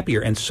people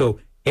happier. And so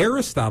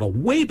Aristotle,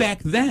 way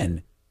back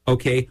then,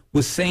 okay,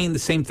 was saying the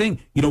same thing.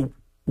 You know,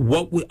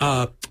 what we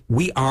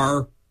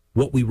are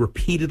what we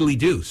repeatedly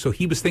do. So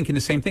he was thinking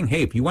the same thing.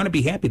 Hey, if you want to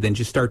be happy, then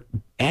just start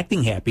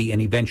acting happy,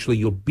 and eventually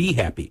you'll be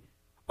happy.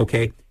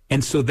 Okay?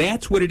 And so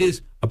that's what it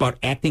is about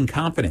acting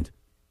confident.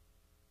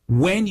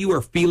 When you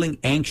are feeling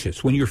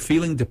anxious, when you're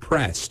feeling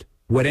depressed,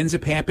 what ends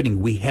up happening,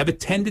 we have a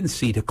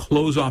tendency to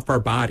close off our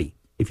body.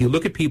 If you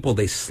look at people,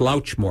 they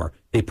slouch more.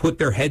 They put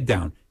their head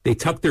down. They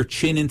tuck their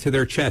chin into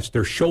their chest.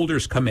 Their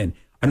shoulders come in.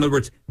 In other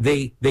words,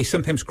 they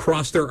sometimes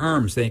cross their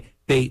arms.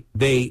 They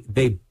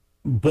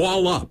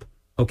ball up.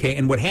 Okay,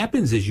 and what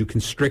happens is you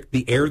constrict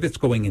the air that's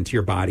going into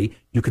your body.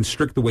 You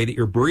constrict the way that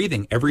you're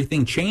breathing.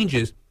 Everything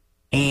changes,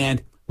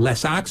 and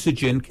less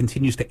oxygen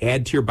continues to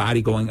add to your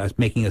body,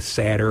 making us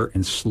sadder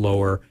and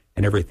slower,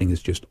 and everything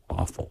is just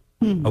awful.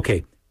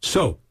 Okay,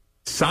 so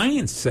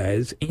science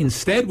says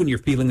instead, when you're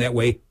feeling that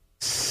way,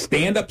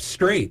 stand up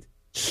straight,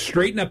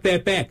 straighten up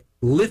that back,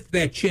 lift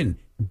that chin,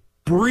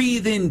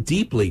 breathe in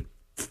deeply,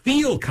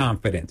 feel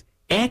confident,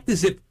 act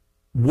as if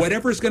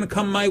whatever's going to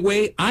come my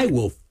way, I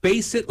will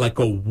face it like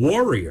a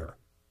warrior,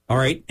 all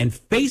right, and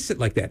face it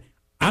like that.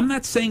 I'm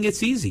not saying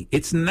it's easy.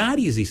 It's not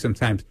easy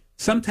sometimes.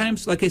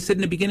 Sometimes, like I said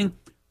in the beginning,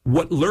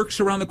 what lurks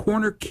around the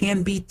corner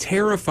can be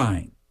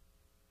terrifying.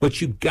 But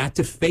you've got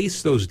to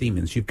face those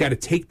demons. You've got to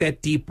take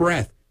that deep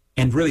breath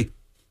and really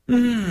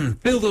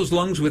fill those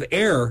lungs with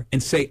air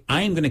and say,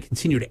 I am going to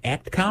continue to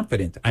act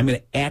confident. I'm going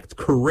to act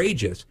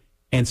courageous.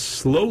 And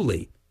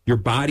slowly, your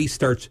body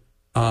starts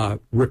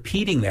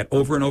repeating that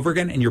over and over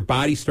again, and your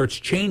body starts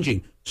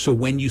changing. So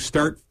when you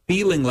start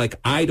feeling like,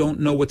 I don't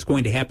know what's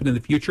going to happen in the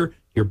future,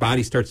 your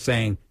body starts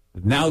saying,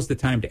 now's the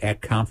time to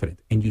act confident.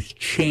 And you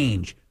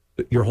change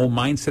your whole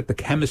mindset, the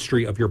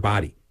chemistry of your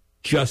body,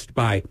 just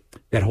by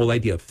that whole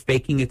idea of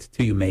faking it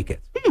till you make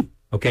it.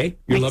 Okay?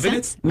 You're loving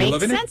it? You're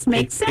loving it?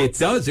 Makes sense. It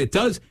does. It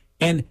does.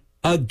 And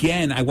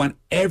again, I want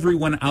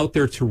everyone out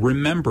there to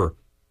remember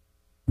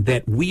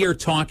that we are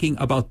talking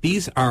about,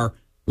 these are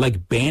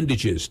like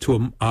bandages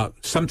to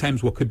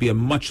sometimes what could be a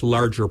much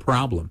larger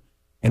problem.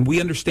 And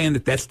we understand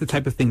that that's the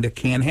type of thing that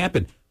can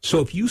happen. So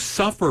if you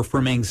suffer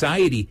from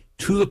anxiety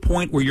to the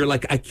point where you're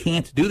like, I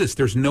can't do this,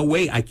 there's no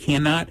way, I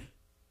cannot,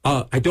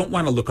 I don't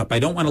want to look up, I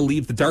don't want to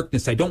leave the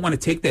darkness, I don't want to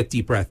take that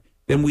deep breath,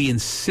 then we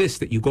insist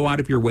that you go out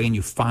of your way and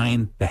you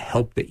find the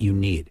help that you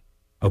need.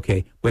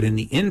 Okay? But in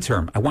the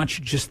interim, I want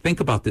you to just think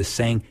about this,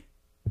 saying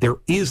there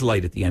is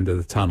light at the end of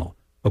the tunnel.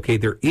 Okay,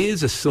 there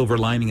is a silver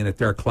lining in a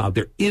dark cloud.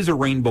 There is a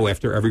rainbow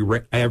after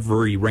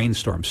every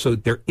rainstorm. So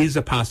there is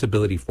a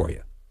possibility for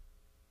you.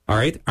 All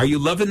right? Are you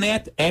loving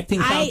that? Acting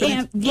confident? I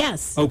am,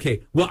 yes.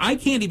 Okay. Well, I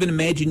can't even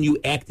imagine you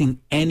acting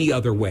any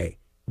other way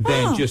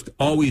than just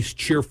always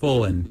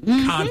cheerful and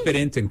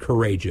confident and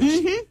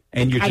courageous.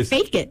 And you're just... I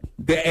fake it.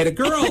 At a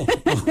girl.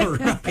 All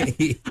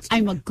right.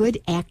 I'm a good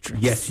actress.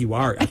 Yes, you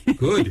are.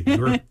 Good.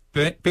 You're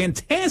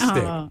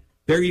fantastic.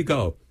 There you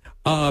go.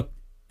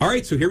 All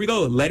right, so here we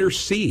go. Letter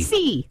C.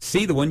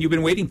 C, the one you've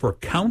been waiting for.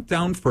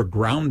 Countdown for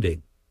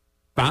grounding.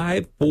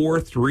 5, 4,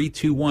 3,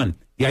 2, 1.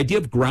 The idea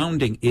of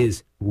grounding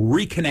is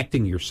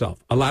reconnecting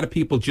yourself. A lot of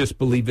people just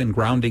believe in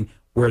grounding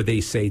where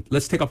they say,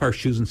 let's take off our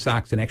shoes and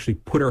socks and actually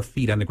put our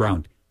feet on the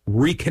ground.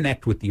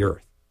 Reconnect with the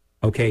earth.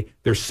 Okay?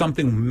 There's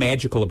something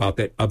magical about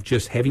that, of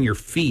just having your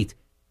feet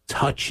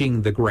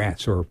touching the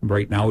grass, or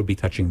right now it would be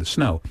touching the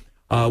snow,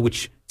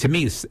 which to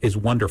me is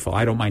wonderful.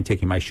 I don't mind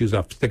taking my shoes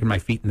off, sticking my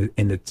feet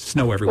in the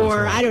snow every once in a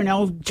while. Or, I don't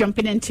know,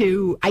 jumping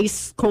into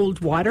ice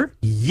cold water.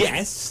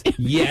 Yes,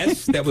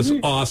 that was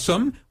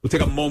awesome. We'll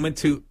take a moment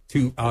to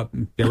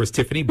there was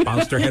Tiffany,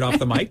 bounced her head off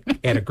the mic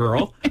at a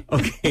girl.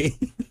 Okay.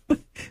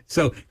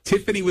 So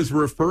Tiffany was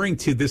referring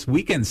to this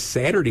weekend,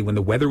 Saturday, when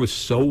the weather was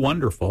so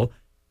wonderful.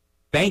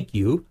 Thank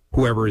you,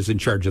 whoever is in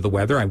charge of the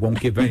weather. I won't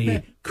give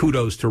any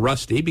kudos to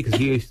Rusty because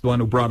he's the one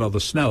who brought all the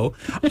snow.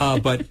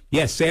 But,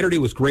 yes, Saturday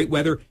was great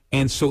weather.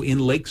 And so in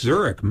Lake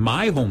Zurich,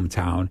 my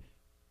hometown,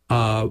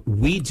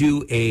 we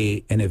do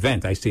an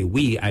event. I say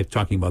we, I'm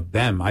talking about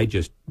them. I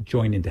just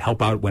join in to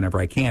help out whenever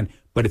I can.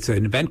 But it's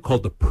an event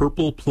called the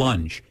Purple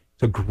Plunge.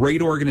 It's a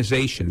great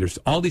organization. There's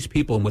all these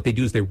people, and what they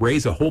do is they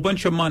raise a whole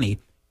bunch of money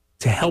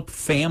to help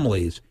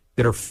families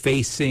that are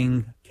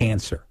facing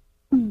cancer.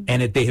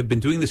 And they have been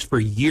doing this for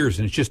years,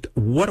 and it's just,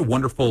 what a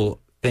wonderful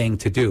thing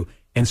to do.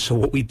 And so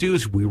what we do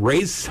is we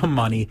raise some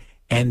money,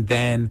 and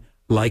then,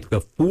 like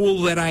the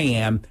fool that I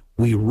am,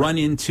 we run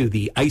into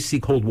the icy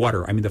cold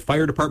water. I mean, the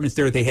fire department's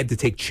there. They had to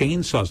take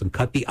chainsaws and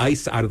cut the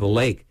ice out of the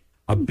lake,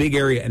 a big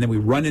area, and then we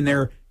run in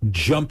there,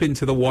 jump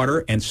into the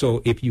water. And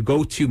so if you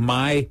go to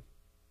my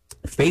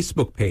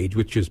Facebook page,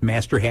 which is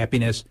Master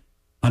Happiness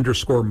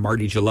 _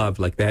 Marty Jalove,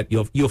 like that,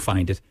 you'll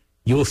find it.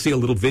 You'll see a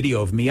little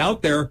video of me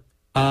out there,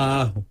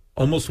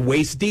 almost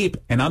waist deep,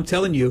 and I'm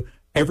telling you,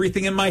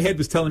 everything in my head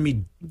was telling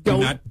me,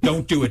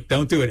 don't do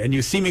it. And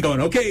you see me going,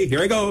 okay,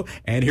 here I go,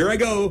 and here I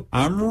go.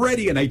 I'm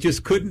ready, and I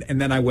just couldn't,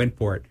 and then I went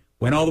for it.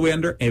 Went all the way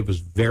under, and it was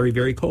very,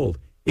 very cold.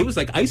 It was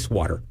like ice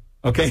water,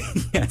 okay?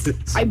 Yes.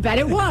 I bet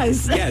it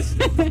was. Yes,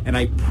 and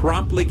I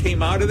promptly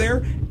came out of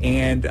there,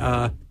 and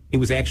it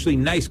was actually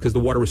nice because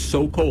the water was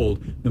so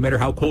cold. No matter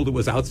how cold it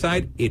was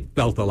outside, it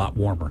felt a lot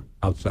warmer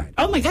outside.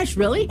 Oh, my gosh,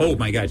 really? Oh,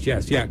 my gosh,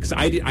 yes. Yeah, because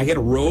I had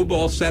a robe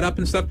all set up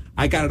and stuff.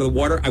 I got out of the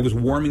water. I was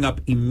warming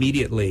up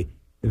immediately.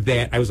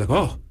 That I was like,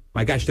 oh,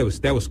 my gosh,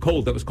 that was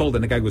cold. That was cold.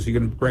 And the guy goes, are you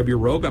going to grab your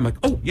robe? I'm like,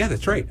 oh, yeah,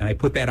 that's right. And I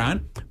put that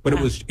on. But it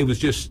was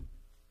just,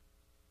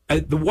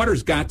 the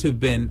water's got to have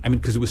been, I mean,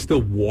 because it was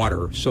still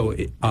water. So,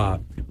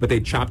 but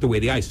they chopped away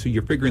the ice. So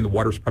you're figuring the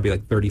water's probably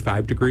like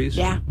 35 degrees.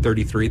 Yeah.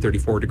 33,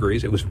 34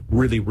 degrees. It was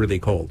really, really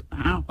cold.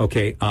 Wow.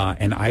 Okay.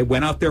 And I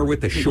went out there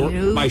with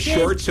my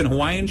shorts and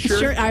Hawaiian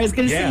shirt. I was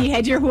going to say, you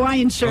had your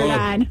Hawaiian shirt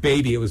on.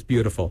 Baby, it was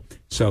beautiful.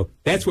 So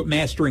that's what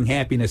mastering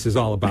happiness is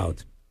all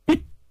about.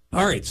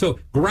 All right. So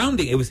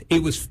grounding,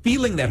 it was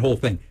feeling that whole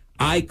thing.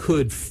 I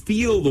could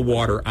feel the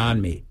water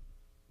on me.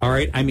 All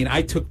right. I mean,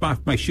 I took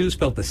off my shoes,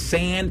 felt the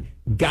sand,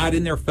 got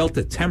in there, felt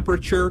the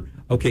temperature.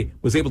 Okay.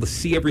 Was able to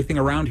see everything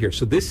around here.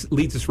 So this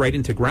leads us right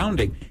into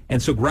grounding. And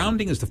so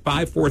grounding is the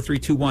 5, 4, 3,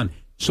 2, 1.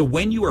 So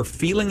when you are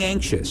feeling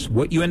anxious,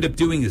 what you end up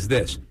doing is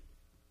this.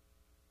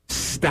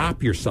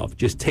 Stop yourself.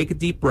 Just take a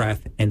deep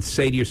breath and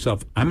say to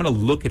yourself, I'm going to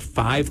look at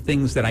 5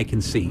 things that I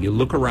can see. You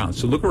look around.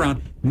 So look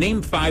around.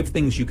 Name 5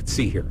 things you could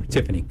see here.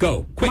 Tiffany,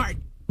 go. Quick.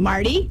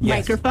 Marty,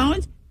 yes.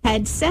 Microphones,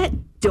 headset,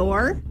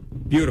 door,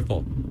 Beautiful.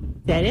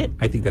 Is that it?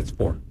 I think that's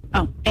 4.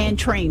 Oh, and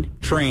train.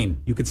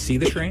 Train. You could see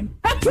the train?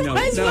 No,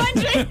 I was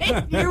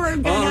wondering. You were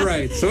gonna... All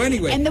right. So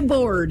anyway. And the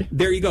board.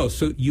 There you go.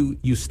 So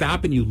you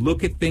stop and you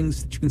look at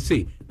things that you can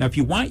see. Now, if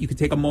you want, you can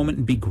take a moment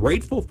and be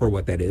grateful for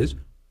what that is,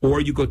 or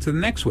you go to the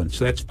next one.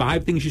 So that's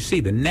 5 things you see.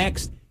 The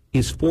next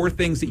is 4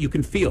 things that you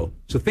can feel.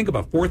 So think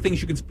about 4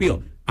 things you can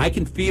feel. I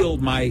can feel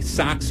my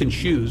socks and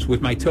shoes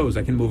with my toes.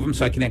 I can move them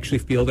so I can actually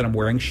feel that I'm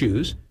wearing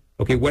shoes.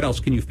 Okay, what else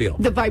can you feel?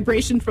 The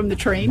vibration from the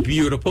train.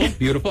 Beautiful,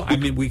 beautiful. I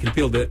mean, we can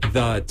feel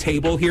the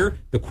table here,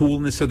 the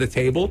coolness of the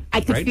table.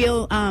 I could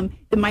feel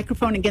the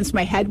microphone against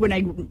my head when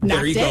I knocked it.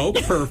 There you go.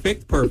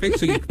 Perfect, perfect.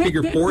 So you can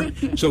figure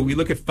 4. So we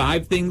look at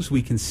 5 things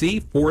we can see,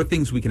 4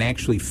 things we can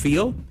actually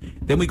feel.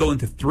 Then we go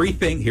into 3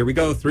 things. Here we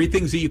go. 3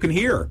 things that you can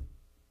hear.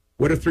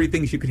 What are 3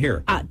 things you can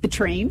hear? The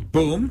train.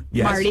 Boom.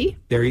 Yes. Marty.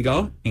 There you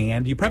go.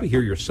 And you probably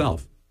hear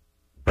yourself.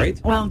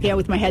 Right? Well, yeah,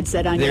 with my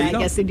headset on, I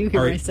guess I do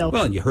hear myself.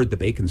 Well, and you heard the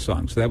Bacon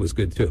song, so that was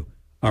good, too.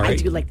 All right. I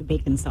do like the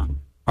Bacon song.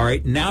 All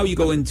right, now you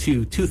go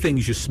into 2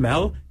 things you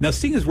smell. Now,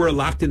 seeing as we're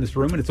locked in this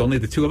room and it's only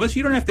the 2 of us,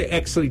 you don't have to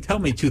actually tell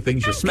me 2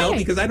 things you smell,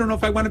 because I don't know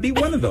if I want to be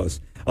one of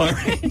those. All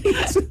right.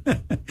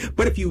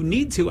 But if you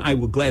need to, I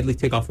will gladly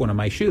take off one of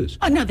my shoes.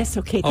 Oh, no, that's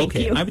okay. Thank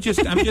you. I'm just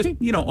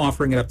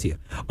offering it up to you.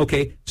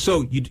 Okay,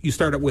 so you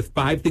start out with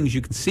 5 things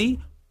you can see,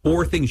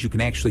 4 things you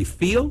can actually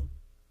feel,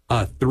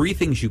 3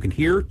 things you can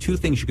hear, 2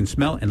 things you can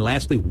smell, and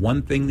lastly,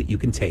 1 thing that you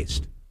can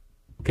taste.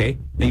 Okay?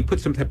 Now you put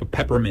some type of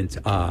peppermint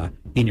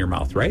in your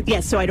mouth, right?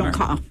 Yes, so I don't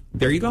cough.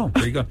 There you go.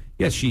 There you go.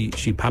 Yes, she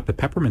popped the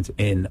peppermint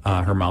in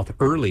her mouth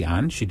early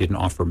on. She didn't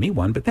offer me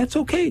one, but that's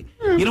okay.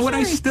 You know what?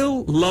 I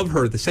still love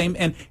her the same.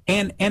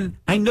 And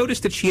I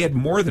noticed that she had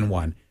more than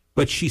one,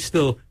 but she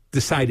still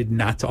decided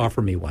not to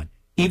offer me one.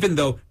 Even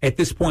though at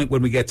this point,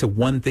 when we get to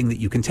 1 thing that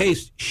you can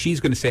taste, she's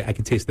going to say, I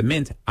can taste the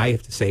mint. I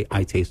have to say,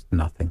 I taste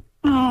nothing.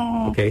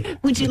 Oh. Okay.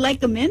 Would you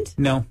like a mint?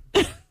 No.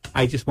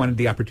 I just wanted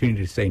the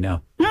opportunity to say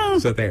no. Oh.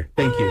 So there.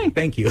 Thank you. Right.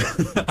 Thank you.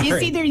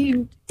 It's either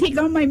you take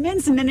all my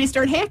mints and then I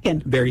start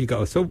hacking. There you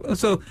go.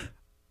 So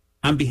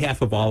on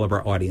behalf of all of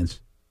our audience,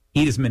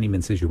 eat as many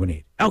mints as you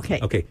need. Okay.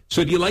 Okay.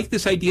 So do you like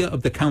this idea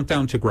of the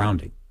countdown to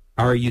grounding?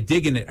 Are you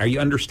digging it? Are you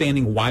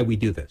understanding why we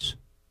do this?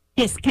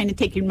 Yes, kind of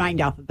take your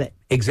mind off of it.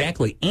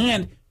 Exactly.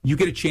 And you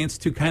get a chance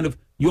to kind of,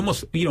 you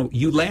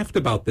laughed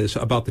about this,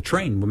 about the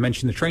train. We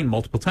mentioned the train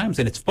multiple times.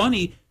 And it's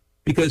funny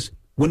because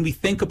when we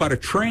think about a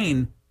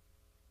train,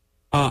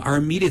 our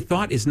immediate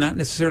thought is not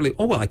necessarily,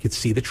 oh, well, I could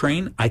see the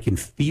train. I can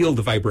feel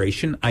the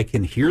vibration. I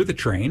can hear the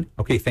train.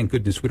 Okay, thank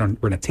goodness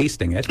we're not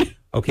tasting it.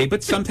 Okay,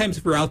 but sometimes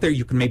if we're out there,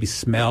 you can maybe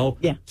smell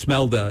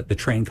the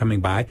train coming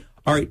by.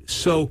 All right,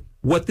 so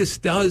what this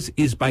does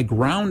is by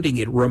grounding,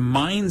 it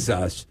reminds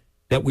us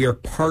that we are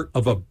part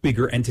of a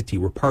bigger entity.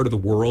 We're part of the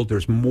world.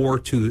 There's more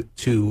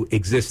to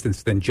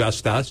existence than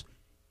just us.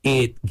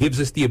 It gives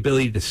us the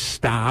ability to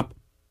stop,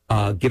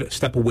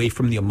 step away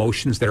from the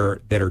emotions that are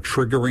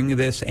triggering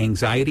this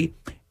anxiety,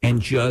 and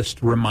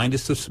just remind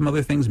us of some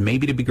other things,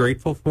 maybe to be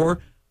grateful for,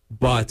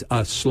 but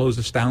slows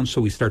us down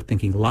so we start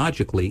thinking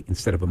logically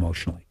instead of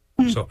emotionally.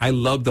 So I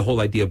love the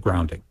whole idea of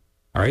grounding.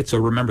 All right, so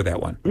remember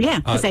that one. Yeah,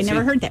 because I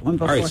never heard that one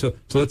before. All right, so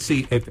let's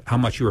see how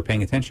much you were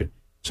paying attention.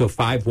 So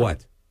 5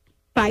 what?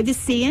 5 is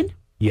seeing.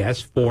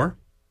 Yes. 4.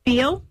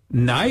 Feel.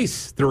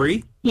 Nice.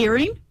 3.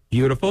 Hearing.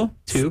 Beautiful.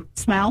 2.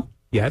 Smell.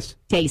 Yes.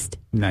 Taste.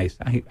 Nice.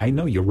 I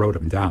know you wrote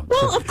them down.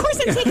 Well, of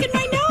course I'm taking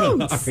my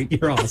notes. All right,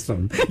 you're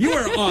awesome. You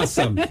are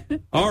awesome.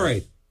 All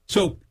right.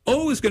 So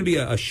O is going to be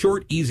a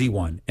short, easy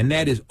one, and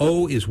that is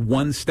O is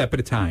 1 step at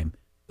a time.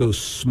 Those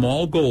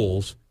small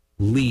goals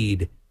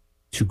lead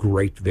to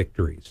great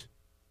victories.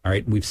 All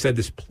right. And we've said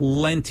this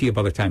plenty of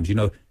other times. You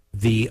know,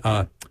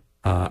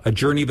 a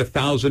journey of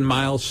 1,000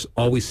 miles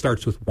always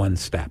starts with 1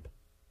 step.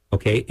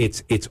 Okay.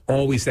 It's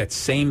always that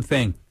same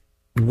thing.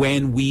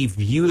 When we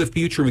view the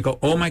future and we go,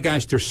 oh my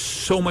gosh, there's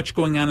so much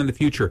going on in the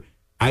future.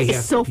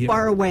 It's so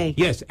far away.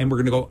 Yes, and we're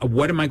going to go,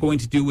 what am I going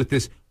to do with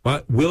this?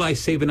 Will I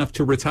save enough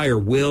to retire?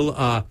 Will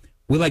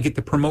I get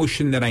the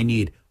promotion that I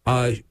need?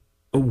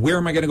 Where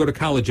am I going to go to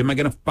college? Am I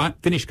going to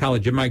finish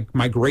college? Am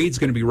my grades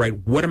going to be right?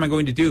 What am I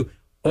going to do?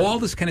 All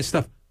this kind of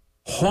stuff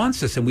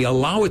haunts us, and we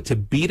allow it to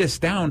beat us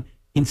down.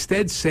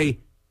 Instead, say,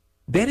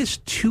 that is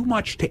too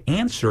much to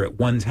answer at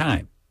one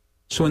time.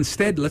 So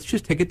instead, let's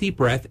just take a deep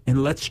breath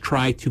and let's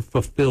try to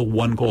fulfill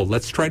 1 goal.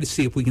 Let's try to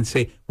see if we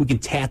can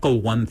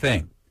tackle 1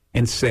 thing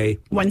and say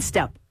 1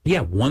 step. Yeah,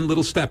 1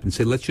 little step, and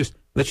say let's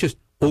just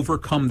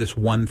overcome this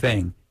 1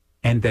 thing,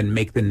 and then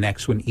make the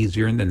next one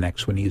easier and the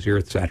next one easier,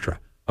 etc.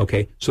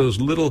 Okay, so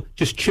those little,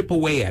 just chip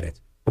away at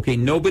it. Okay,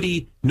 no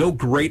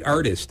great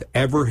artist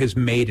ever has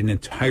made an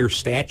entire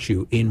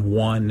statue in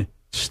 1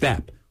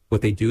 step.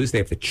 What they do is they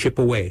have to chip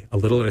away a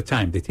little at a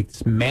time. They take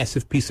this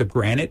massive piece of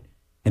granite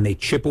and they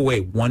chip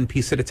away 1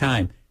 piece at a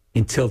time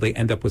until they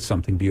end up with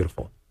something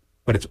beautiful.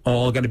 But it's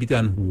all going to be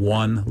done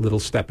 1 little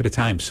step at a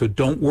time. So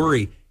don't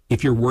worry.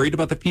 If you're worried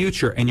about the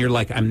future and you're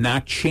like, I'm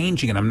not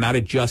changing and I'm not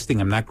adjusting,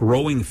 I'm not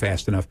growing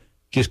fast enough,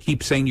 just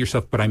keep saying to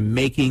yourself, but I'm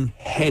making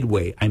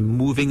headway. I'm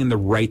moving in the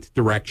right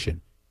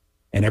direction.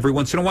 And every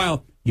once in a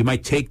while, You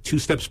might take 2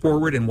 steps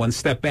forward and 1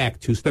 step back,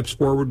 2 steps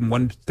forward and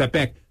 1 step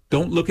back.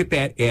 Don't look at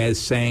that as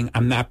saying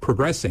I'm not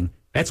progressing.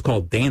 That's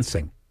called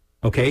dancing.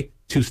 Okay?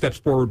 2 steps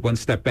forward, 1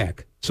 step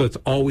back. So it's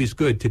always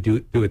good to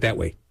do it that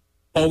way.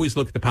 Always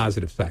look at the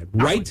positive side.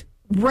 Right?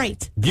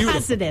 Right. Beautiful.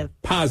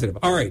 Positive. Positive.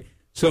 All right.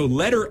 So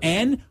letter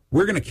N,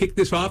 we're going to kick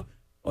this off.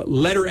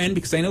 Letter N,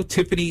 because I know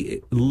Tiffany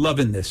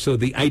loving this. So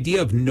the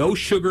idea of no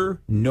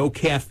sugar, no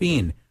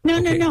caffeine.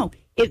 No.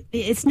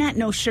 It's not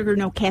no sugar,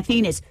 no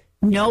caffeine. It's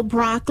no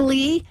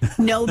broccoli,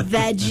 no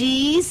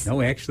veggies.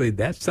 No, actually,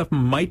 that stuff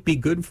might be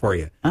good for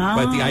you. Oh.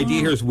 But the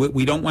idea here is what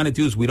we don't want to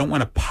do is we don't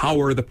want to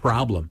power the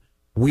problem.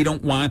 We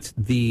don't want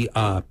the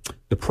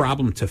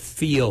problem to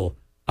feel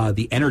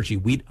the energy.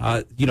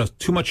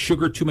 Too much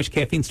sugar, too much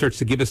caffeine starts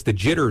to give us the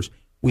jitters.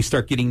 We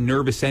start getting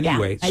nervous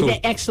anyway. Yeah,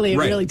 it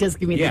really does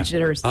give me the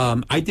jitters.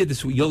 I did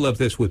this. You'll love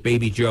this with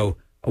Baby Joe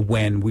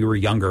when we were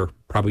younger,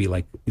 probably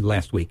like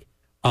last week,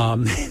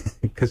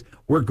 because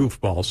we're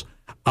goofballs.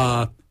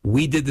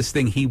 We did this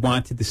thing. He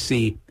wanted to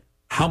see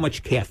how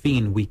much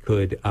caffeine we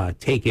could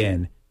take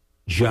in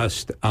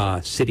just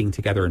sitting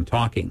together and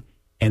talking.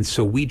 And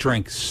so we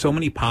drank so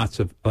many pots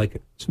of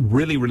like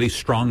really, really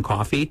strong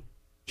coffee,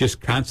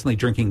 just constantly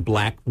drinking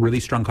black,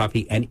 really strong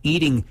coffee and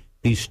eating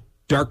these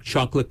dark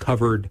chocolate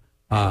covered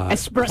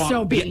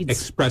espresso beans.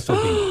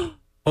 Espresso beans.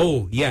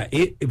 Oh, yeah.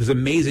 It was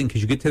amazing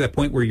because you get to that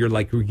point where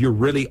you're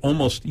really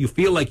almost, you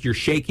feel like you're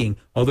shaking.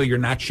 Although you're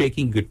not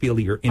shaking, you could feel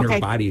your inner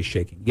body is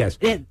shaking. Yes.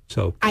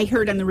 So I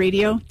heard on the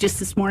radio just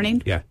this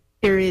morning. Yeah.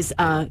 There is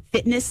a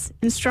fitness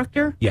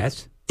instructor.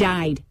 Yes.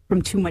 Died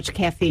from too much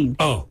caffeine.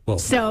 Oh, well.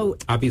 So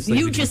obviously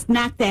you just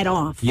knocked that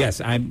off.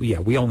 Yes.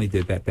 We only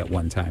did that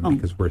one time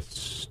because we're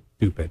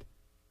stupid.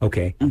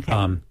 Okay.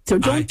 So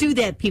don't do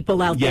that,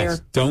 people out there.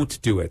 Yes,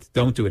 don't do it.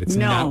 Don't do it. It's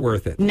not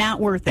worth it. Not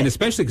worth it. And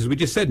especially because we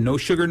just said no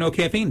sugar, no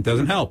caffeine.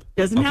 Doesn't help.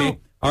 Doesn't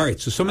help. All right.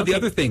 So some of the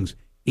other things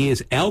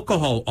is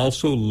alcohol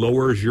also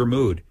lowers your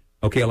mood.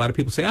 Okay. A lot of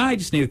people say, I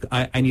just need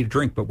I need a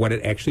drink. But what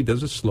it actually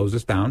does is slows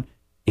us down.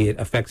 It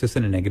affects us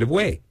in a negative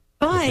way.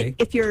 But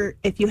if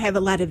you have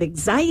a lot of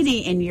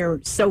anxiety and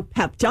you're so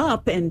pepped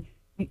up and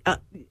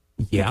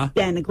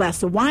then a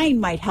glass of wine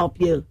might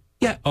help you.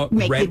 Yeah,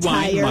 red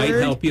wine might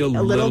help you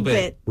a little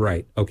bit.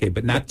 Right. Okay,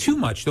 but not too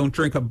much. Don't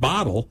drink a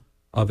bottle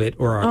of it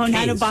or a case.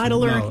 Not a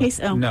bottle or a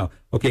case. Oh. No.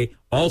 Okay.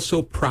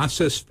 Also,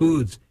 processed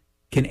foods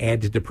can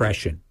add to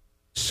depression.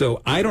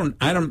 So I'm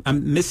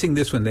missing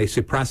this one. They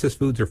say processed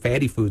foods are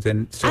fatty foods,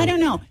 and so I don't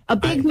know. A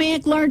Big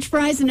Mac, large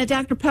fries, and a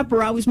Dr.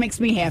 Pepper always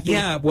makes me happy.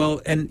 Yeah.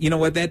 Well, and you know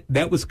what?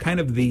 That was kind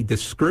of the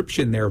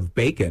description there of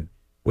bacon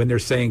when they're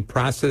saying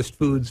processed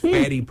foods,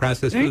 fatty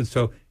processed foods.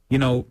 So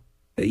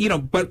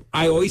but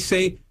I always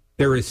say.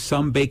 There is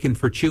some bacon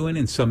for chewing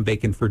and some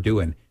bacon for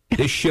doing.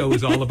 This show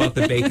is all about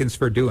the bacons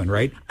for doing,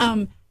 right?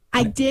 I'm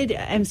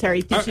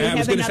sorry. Did you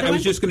have another one? I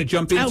was just going to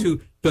jump into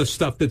the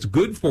stuff that's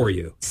good for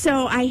you.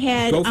 So I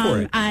had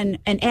on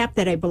an app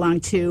that I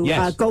belong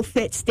to, Go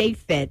Fit, Stay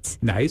Fit.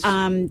 Nice.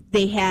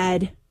 They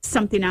had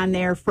something on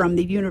there from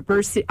the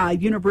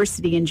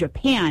university in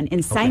Japan,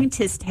 and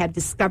scientists have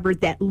discovered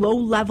that low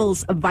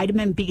levels of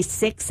vitamin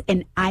B6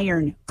 and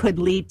iron could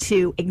lead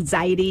to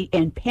anxiety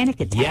and panic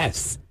attacks.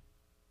 Yes.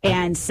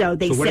 And so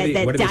they said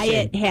that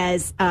diet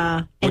has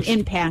an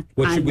impact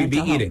on mental health. What should we be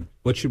eating?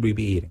 What should we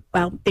be eating?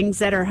 Well, things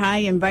that are high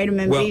in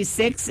vitamin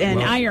B6 and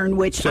iron,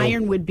 which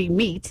iron would be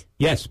meat.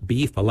 Yes,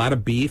 beef, a lot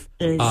of beef.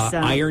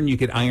 Iron, you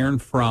get iron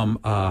from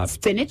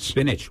spinach.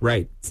 Spinach,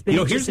 right.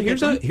 Here's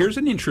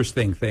an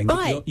interesting thing.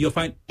 But you'll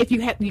find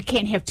you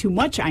can't have too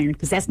much iron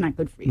because that's not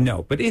good for you.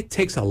 No, but it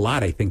takes a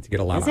lot, I think, to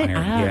get a lot of iron.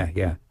 Ah.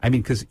 Yeah. I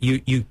mean, because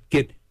you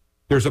get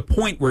there's a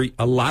point where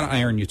a lot of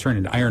iron you turn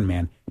into Iron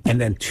Man, and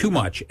then too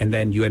much, and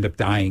then you end up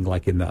dying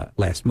like in the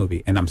last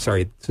movie. And I'm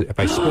sorry if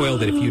I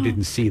spoiled it if you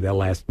didn't see the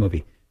last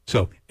movie.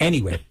 So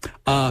anyway,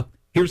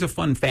 here's a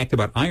fun fact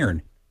about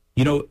iron.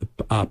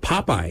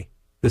 Popeye,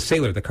 the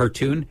sailor, the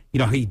cartoon,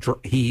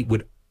 he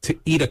would to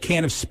eat a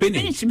can of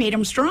spinach. Spinach made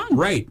him strong.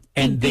 Right.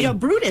 And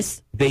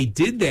Brutus. They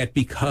did that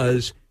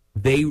because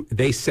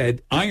they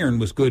said iron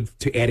was good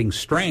to adding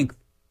strength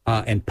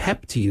and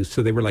pep to you.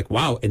 So they were like,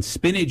 wow. And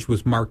spinach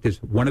was marked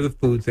as one of the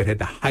foods that had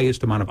the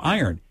highest amount of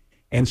iron.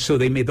 And so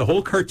they made the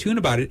whole cartoon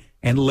about it.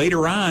 And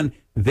later on,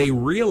 they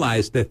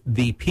realized that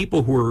the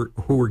people who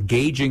were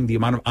gauging the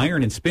amount of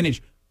iron in spinach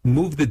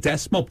moved the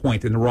decimal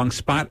point in the wrong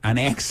spot on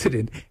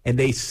accident. And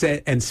they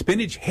said, and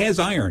spinach has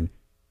iron,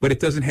 but it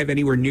doesn't have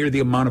anywhere near the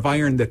amount of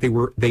iron that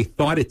they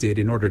thought it did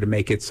in order to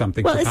make it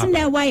something. Well, for isn't Popeye.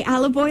 That why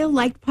olive oil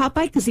liked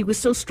Popeye? Because he was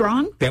so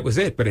strong? That was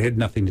it, but it had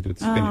nothing to do with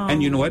spinach. Oh.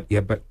 And you know what? Yeah,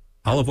 but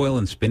olive oil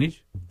and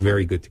spinach,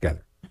 very good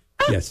together.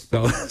 Yes,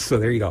 so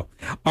there you go.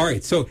 All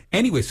right, so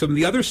anyway, some of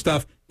the other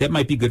stuff that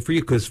might be good for you,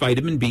 because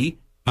vitamin B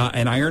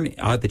and iron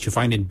that you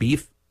find in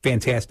beef,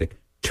 fantastic.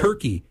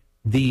 Turkey,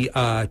 the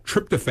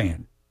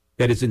tryptophan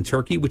that is in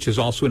turkey, which is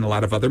also in a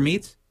lot of other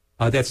meats,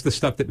 that's the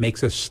stuff that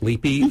makes us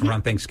sleepy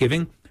around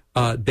Thanksgiving.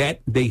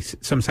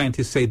 Some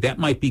scientists say that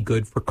might be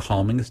good for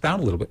calming us down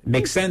a little bit.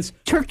 Makes sense.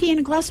 Turkey and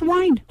a glass of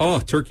wine.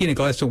 Oh, turkey and a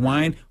glass of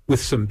wine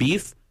with some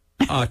beef.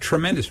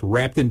 Tremendous,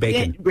 wrapped in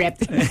bacon.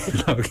 Wrapped.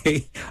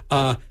 Okay.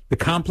 The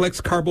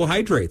complex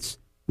carbohydrates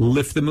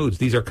lift the moods.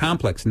 These are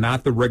complex,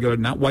 not the regular,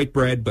 not white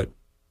bread, but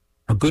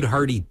a good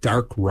hearty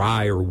dark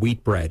rye or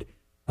wheat bread.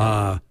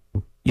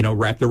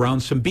 Wrapped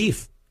around some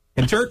beef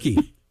and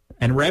turkey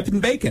and wrapped in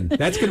bacon.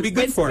 That's going to be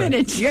good With for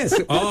spinach. it. Yes.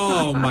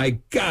 Oh my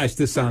gosh,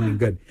 this sounding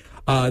good.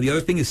 The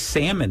other thing is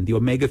salmon, the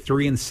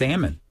omega-3 in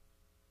salmon.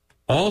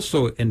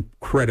 Also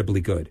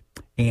incredibly good.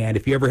 And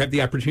if you ever have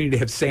the opportunity to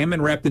have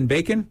salmon wrapped in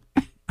bacon,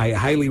 I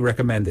highly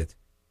recommend it.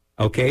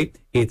 Okay?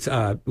 It's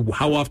how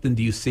often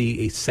do you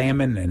see a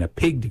salmon and a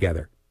pig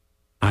together?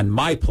 On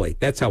my plate.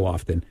 That's how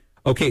often.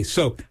 Okay,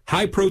 so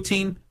high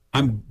protein,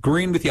 I'm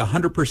agreeing with you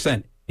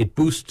 100%. It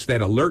boosts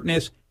that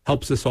alertness,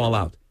 helps us all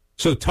out.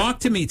 So talk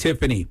to me,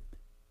 Tiffany.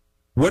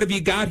 What have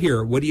you got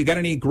here? What do you got?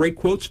 Any great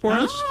quotes for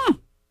us?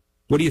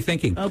 What are you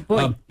thinking? Oh,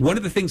 boy. One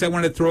of the things I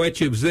wanted to throw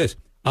at you was this.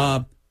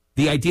 The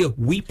idea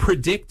we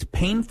predict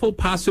painful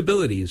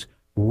possibilities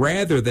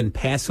rather than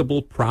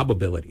passable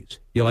probabilities.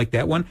 You like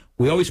that one?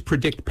 We always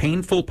predict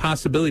painful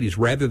possibilities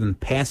rather than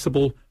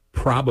passable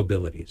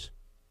probabilities.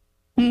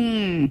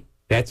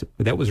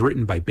 That was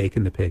written by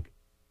Bacon the Pig.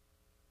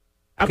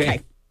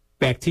 Okay.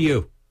 Back to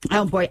you.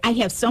 Oh, boy. I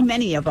have so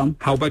many of them.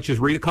 How about just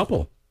read a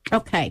couple?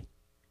 Okay.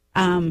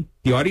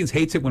 The audience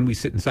hates it when we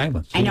sit in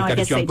silence. So I know. You've I got to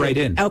guess jump they right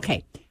do. in.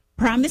 Okay.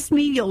 Promise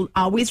me you'll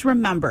always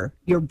remember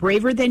you're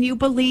braver than you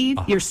believe,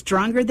 you're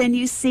stronger than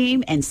you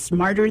seem, and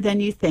smarter than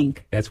you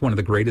think. That's one of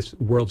the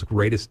world's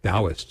greatest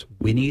Taoists,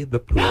 Winnie the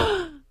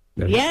Pooh.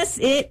 Yes,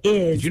 it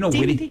is. Did you know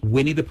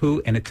Winnie the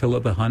Pooh and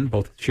Attila the Hun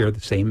both share the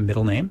same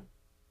middle name?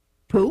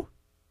 Pooh?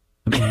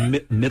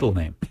 Middle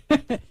name.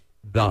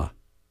 The.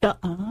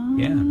 Oh,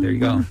 Yeah, there you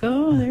go.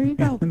 Oh, there you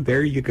go.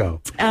 There you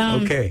go.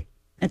 Okay.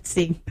 Let's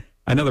see.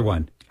 Another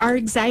one. Our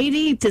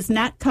anxiety does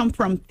not come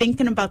from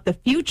thinking about the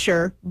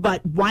future,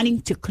 but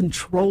wanting to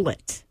control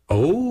it.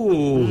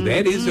 Oh,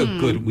 that is a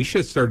good. We should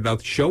have started out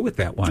the show with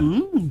that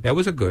one. That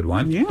was a good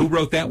one. Yeah. Who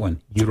wrote that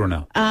one? You don't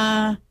know.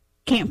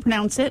 Can't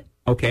pronounce it.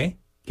 Okay.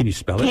 Can you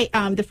spell it?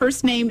 The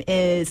first name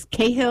is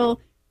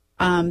Cahill.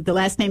 The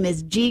last name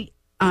is Gibran.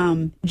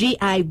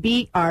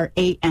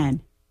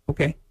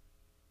 Okay.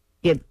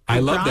 I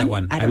love that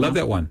one. I love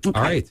that one. Okay.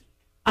 All right.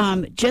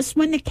 Just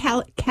when the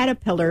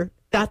caterpillar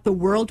thought the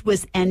world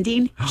was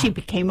ending, she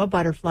became a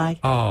butterfly.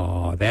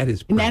 Oh, that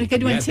is. Isn't that a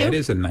good one, too? That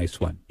is a nice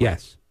one.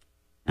 Yes.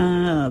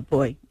 Oh,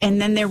 boy.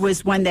 And then there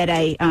was one that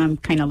I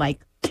kind of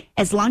like.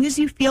 As long as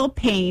you feel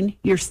pain,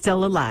 you're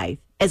still alive.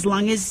 As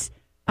long as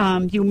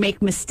you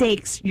make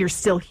mistakes, you're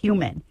still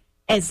human.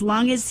 As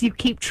long as you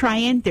keep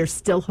trying, there's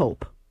still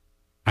hope.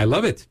 I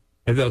love it.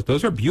 And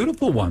those are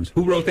beautiful ones.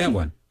 Who wrote that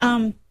one?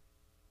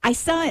 I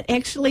saw it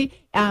actually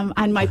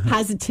on my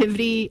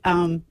positivity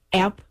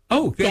app.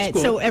 Oh, that's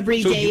cool. So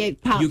every day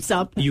it pops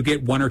up. You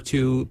get one or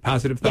two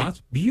positive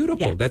thoughts.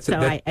 Beautiful. Yeah.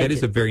 That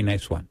is a very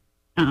nice one.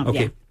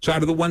 Okay. Yeah. So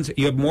out of the ones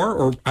you have more,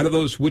 or out of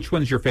those, which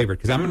one's your favorite?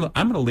 Because I'm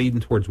gonna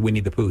lean towards Winnie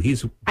the Pooh.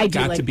 He's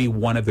got to be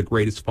one of the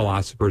greatest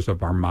philosophers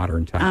of our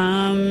modern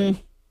time.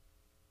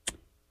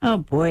 Oh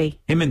boy.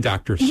 Him and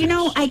Dr. Seuss. You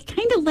know, I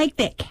kind of like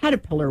that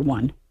caterpillar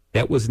one.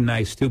 That was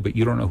nice too, but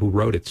you don't know who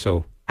wrote it,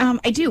 so.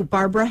 I do.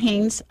 Barbara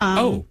Haynes.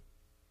 Howett.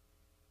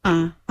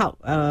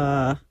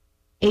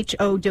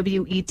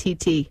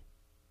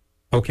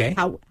 Okay.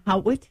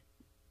 Howett?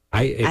 If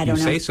I you don't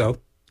say know. so.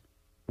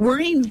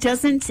 Worrying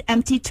doesn't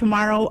empty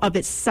tomorrow of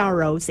its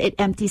sorrows. It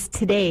empties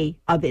today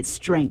of its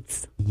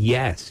strengths.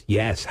 Yes.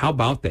 How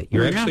about that?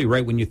 You're Yeah. absolutely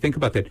right. When you think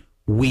about that,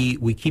 we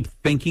keep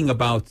thinking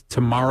about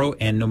tomorrow,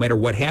 and no matter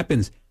what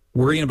happens,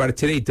 worrying about it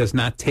today does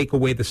not take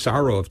away the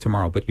sorrow of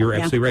tomorrow. But you're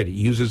absolutely right. It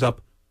uses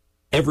up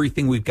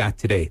everything we've got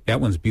today. That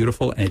one's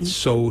beautiful, and it's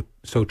so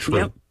true.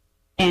 Yep.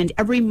 And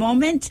every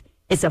moment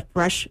is a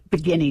fresh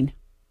beginning.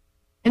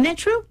 Isn't that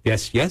true?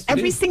 Yes.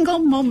 Every single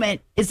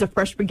moment is a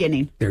fresh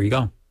beginning There you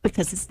go.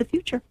 because it's the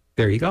future.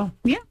 There you go.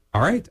 Yeah.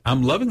 All right.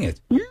 I'm loving it.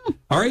 Yeah.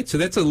 All right. So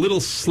that's a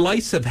little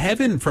slice of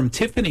heaven from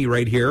Tiffany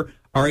right here.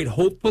 All right.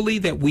 Hopefully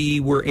that we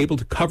were able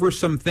to cover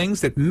some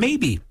things that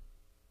maybe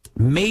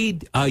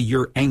made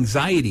your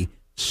anxiety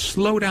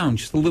slow down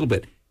just a little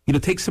bit.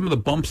 Take some of the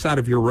bumps out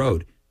of your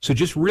road. So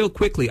just real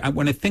quickly, I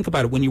want to think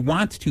about it. When you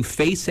want to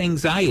face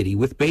anxiety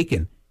with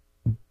Bacon,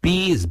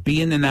 B is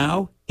be in the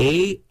now.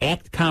 A,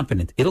 act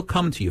confident. It'll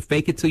come to you.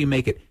 Fake it till you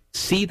make it.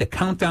 C, the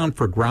countdown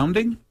for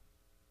grounding.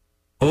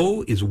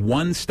 O is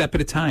one step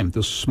at a time.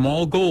 Those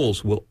small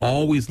goals will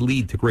always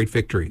lead to great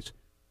victories.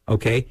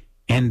 Okay?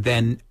 And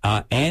then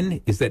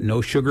N is that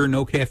no sugar,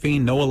 no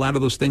caffeine, no a lot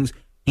of those things.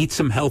 Eat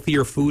some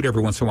healthier food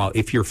every once in a while.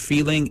 If you're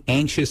feeling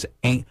anxious,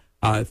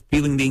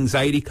 feeling the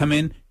anxiety come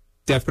in,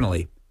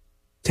 definitely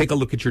take a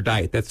look at your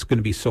diet. That's going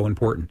to be so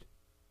important.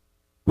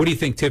 What do you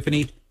think,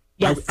 Tiffany?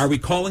 Yes. Are we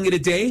calling it a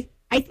day?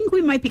 I think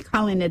we might be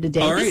calling it a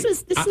day. All right.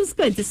 This was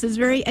good. This is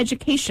very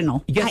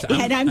educational. Yes,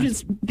 I'm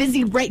just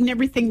busy writing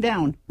everything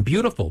down.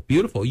 Beautiful.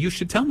 You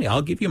should tell me.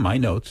 I'll give you my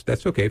notes.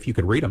 That's okay if you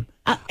could read them.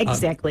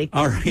 Exactly.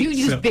 All right. You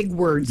use big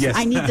words. Yes.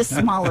 I need the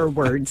smaller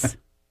words.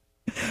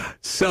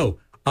 So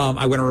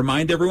I want to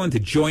remind everyone to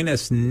join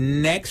us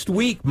next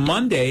week,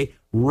 Monday.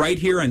 right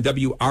here on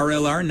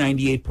WRLR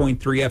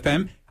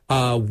 98.3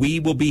 FM. We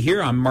will be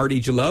here. I'm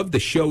Marty Jalove. The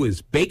show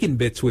is Bacon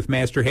Bits with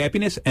Master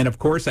Happiness. And, of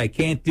course, I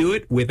can't do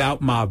it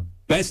without my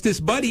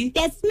bestest buddy.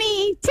 That's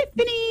me,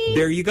 Tiffany.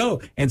 There you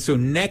go. And so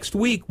next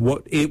week,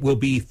 it will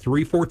be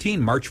 3/14,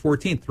 March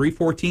 14th.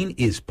 3/14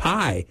 is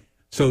pie.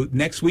 So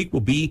next week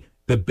will be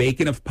the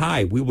bacon of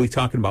pie. We will be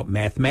talking about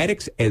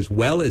mathematics as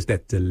well as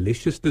that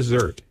delicious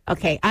dessert.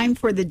 Okay, I'm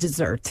for the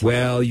dessert.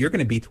 Well, you're going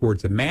to be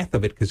towards the math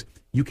of it because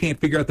you can't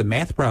figure out the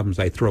math problems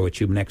I throw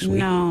at you next week.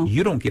 No.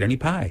 You don't get any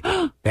pie.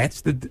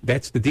 That's the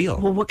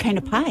deal. Well, what kind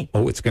of pie?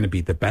 Oh, it's going to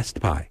be the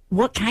best pie.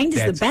 What kind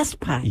is the best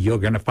pie? You're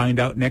going to find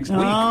out next week.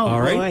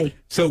 All right. Boy.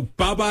 So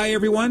bye-bye,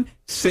 everyone.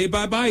 Say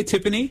bye-bye,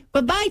 Tiffany.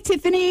 Bye-bye,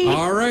 Tiffany.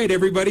 All right,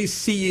 everybody.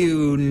 See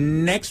you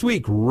next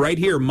week right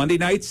here, Monday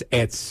nights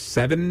at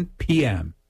 7 p.m.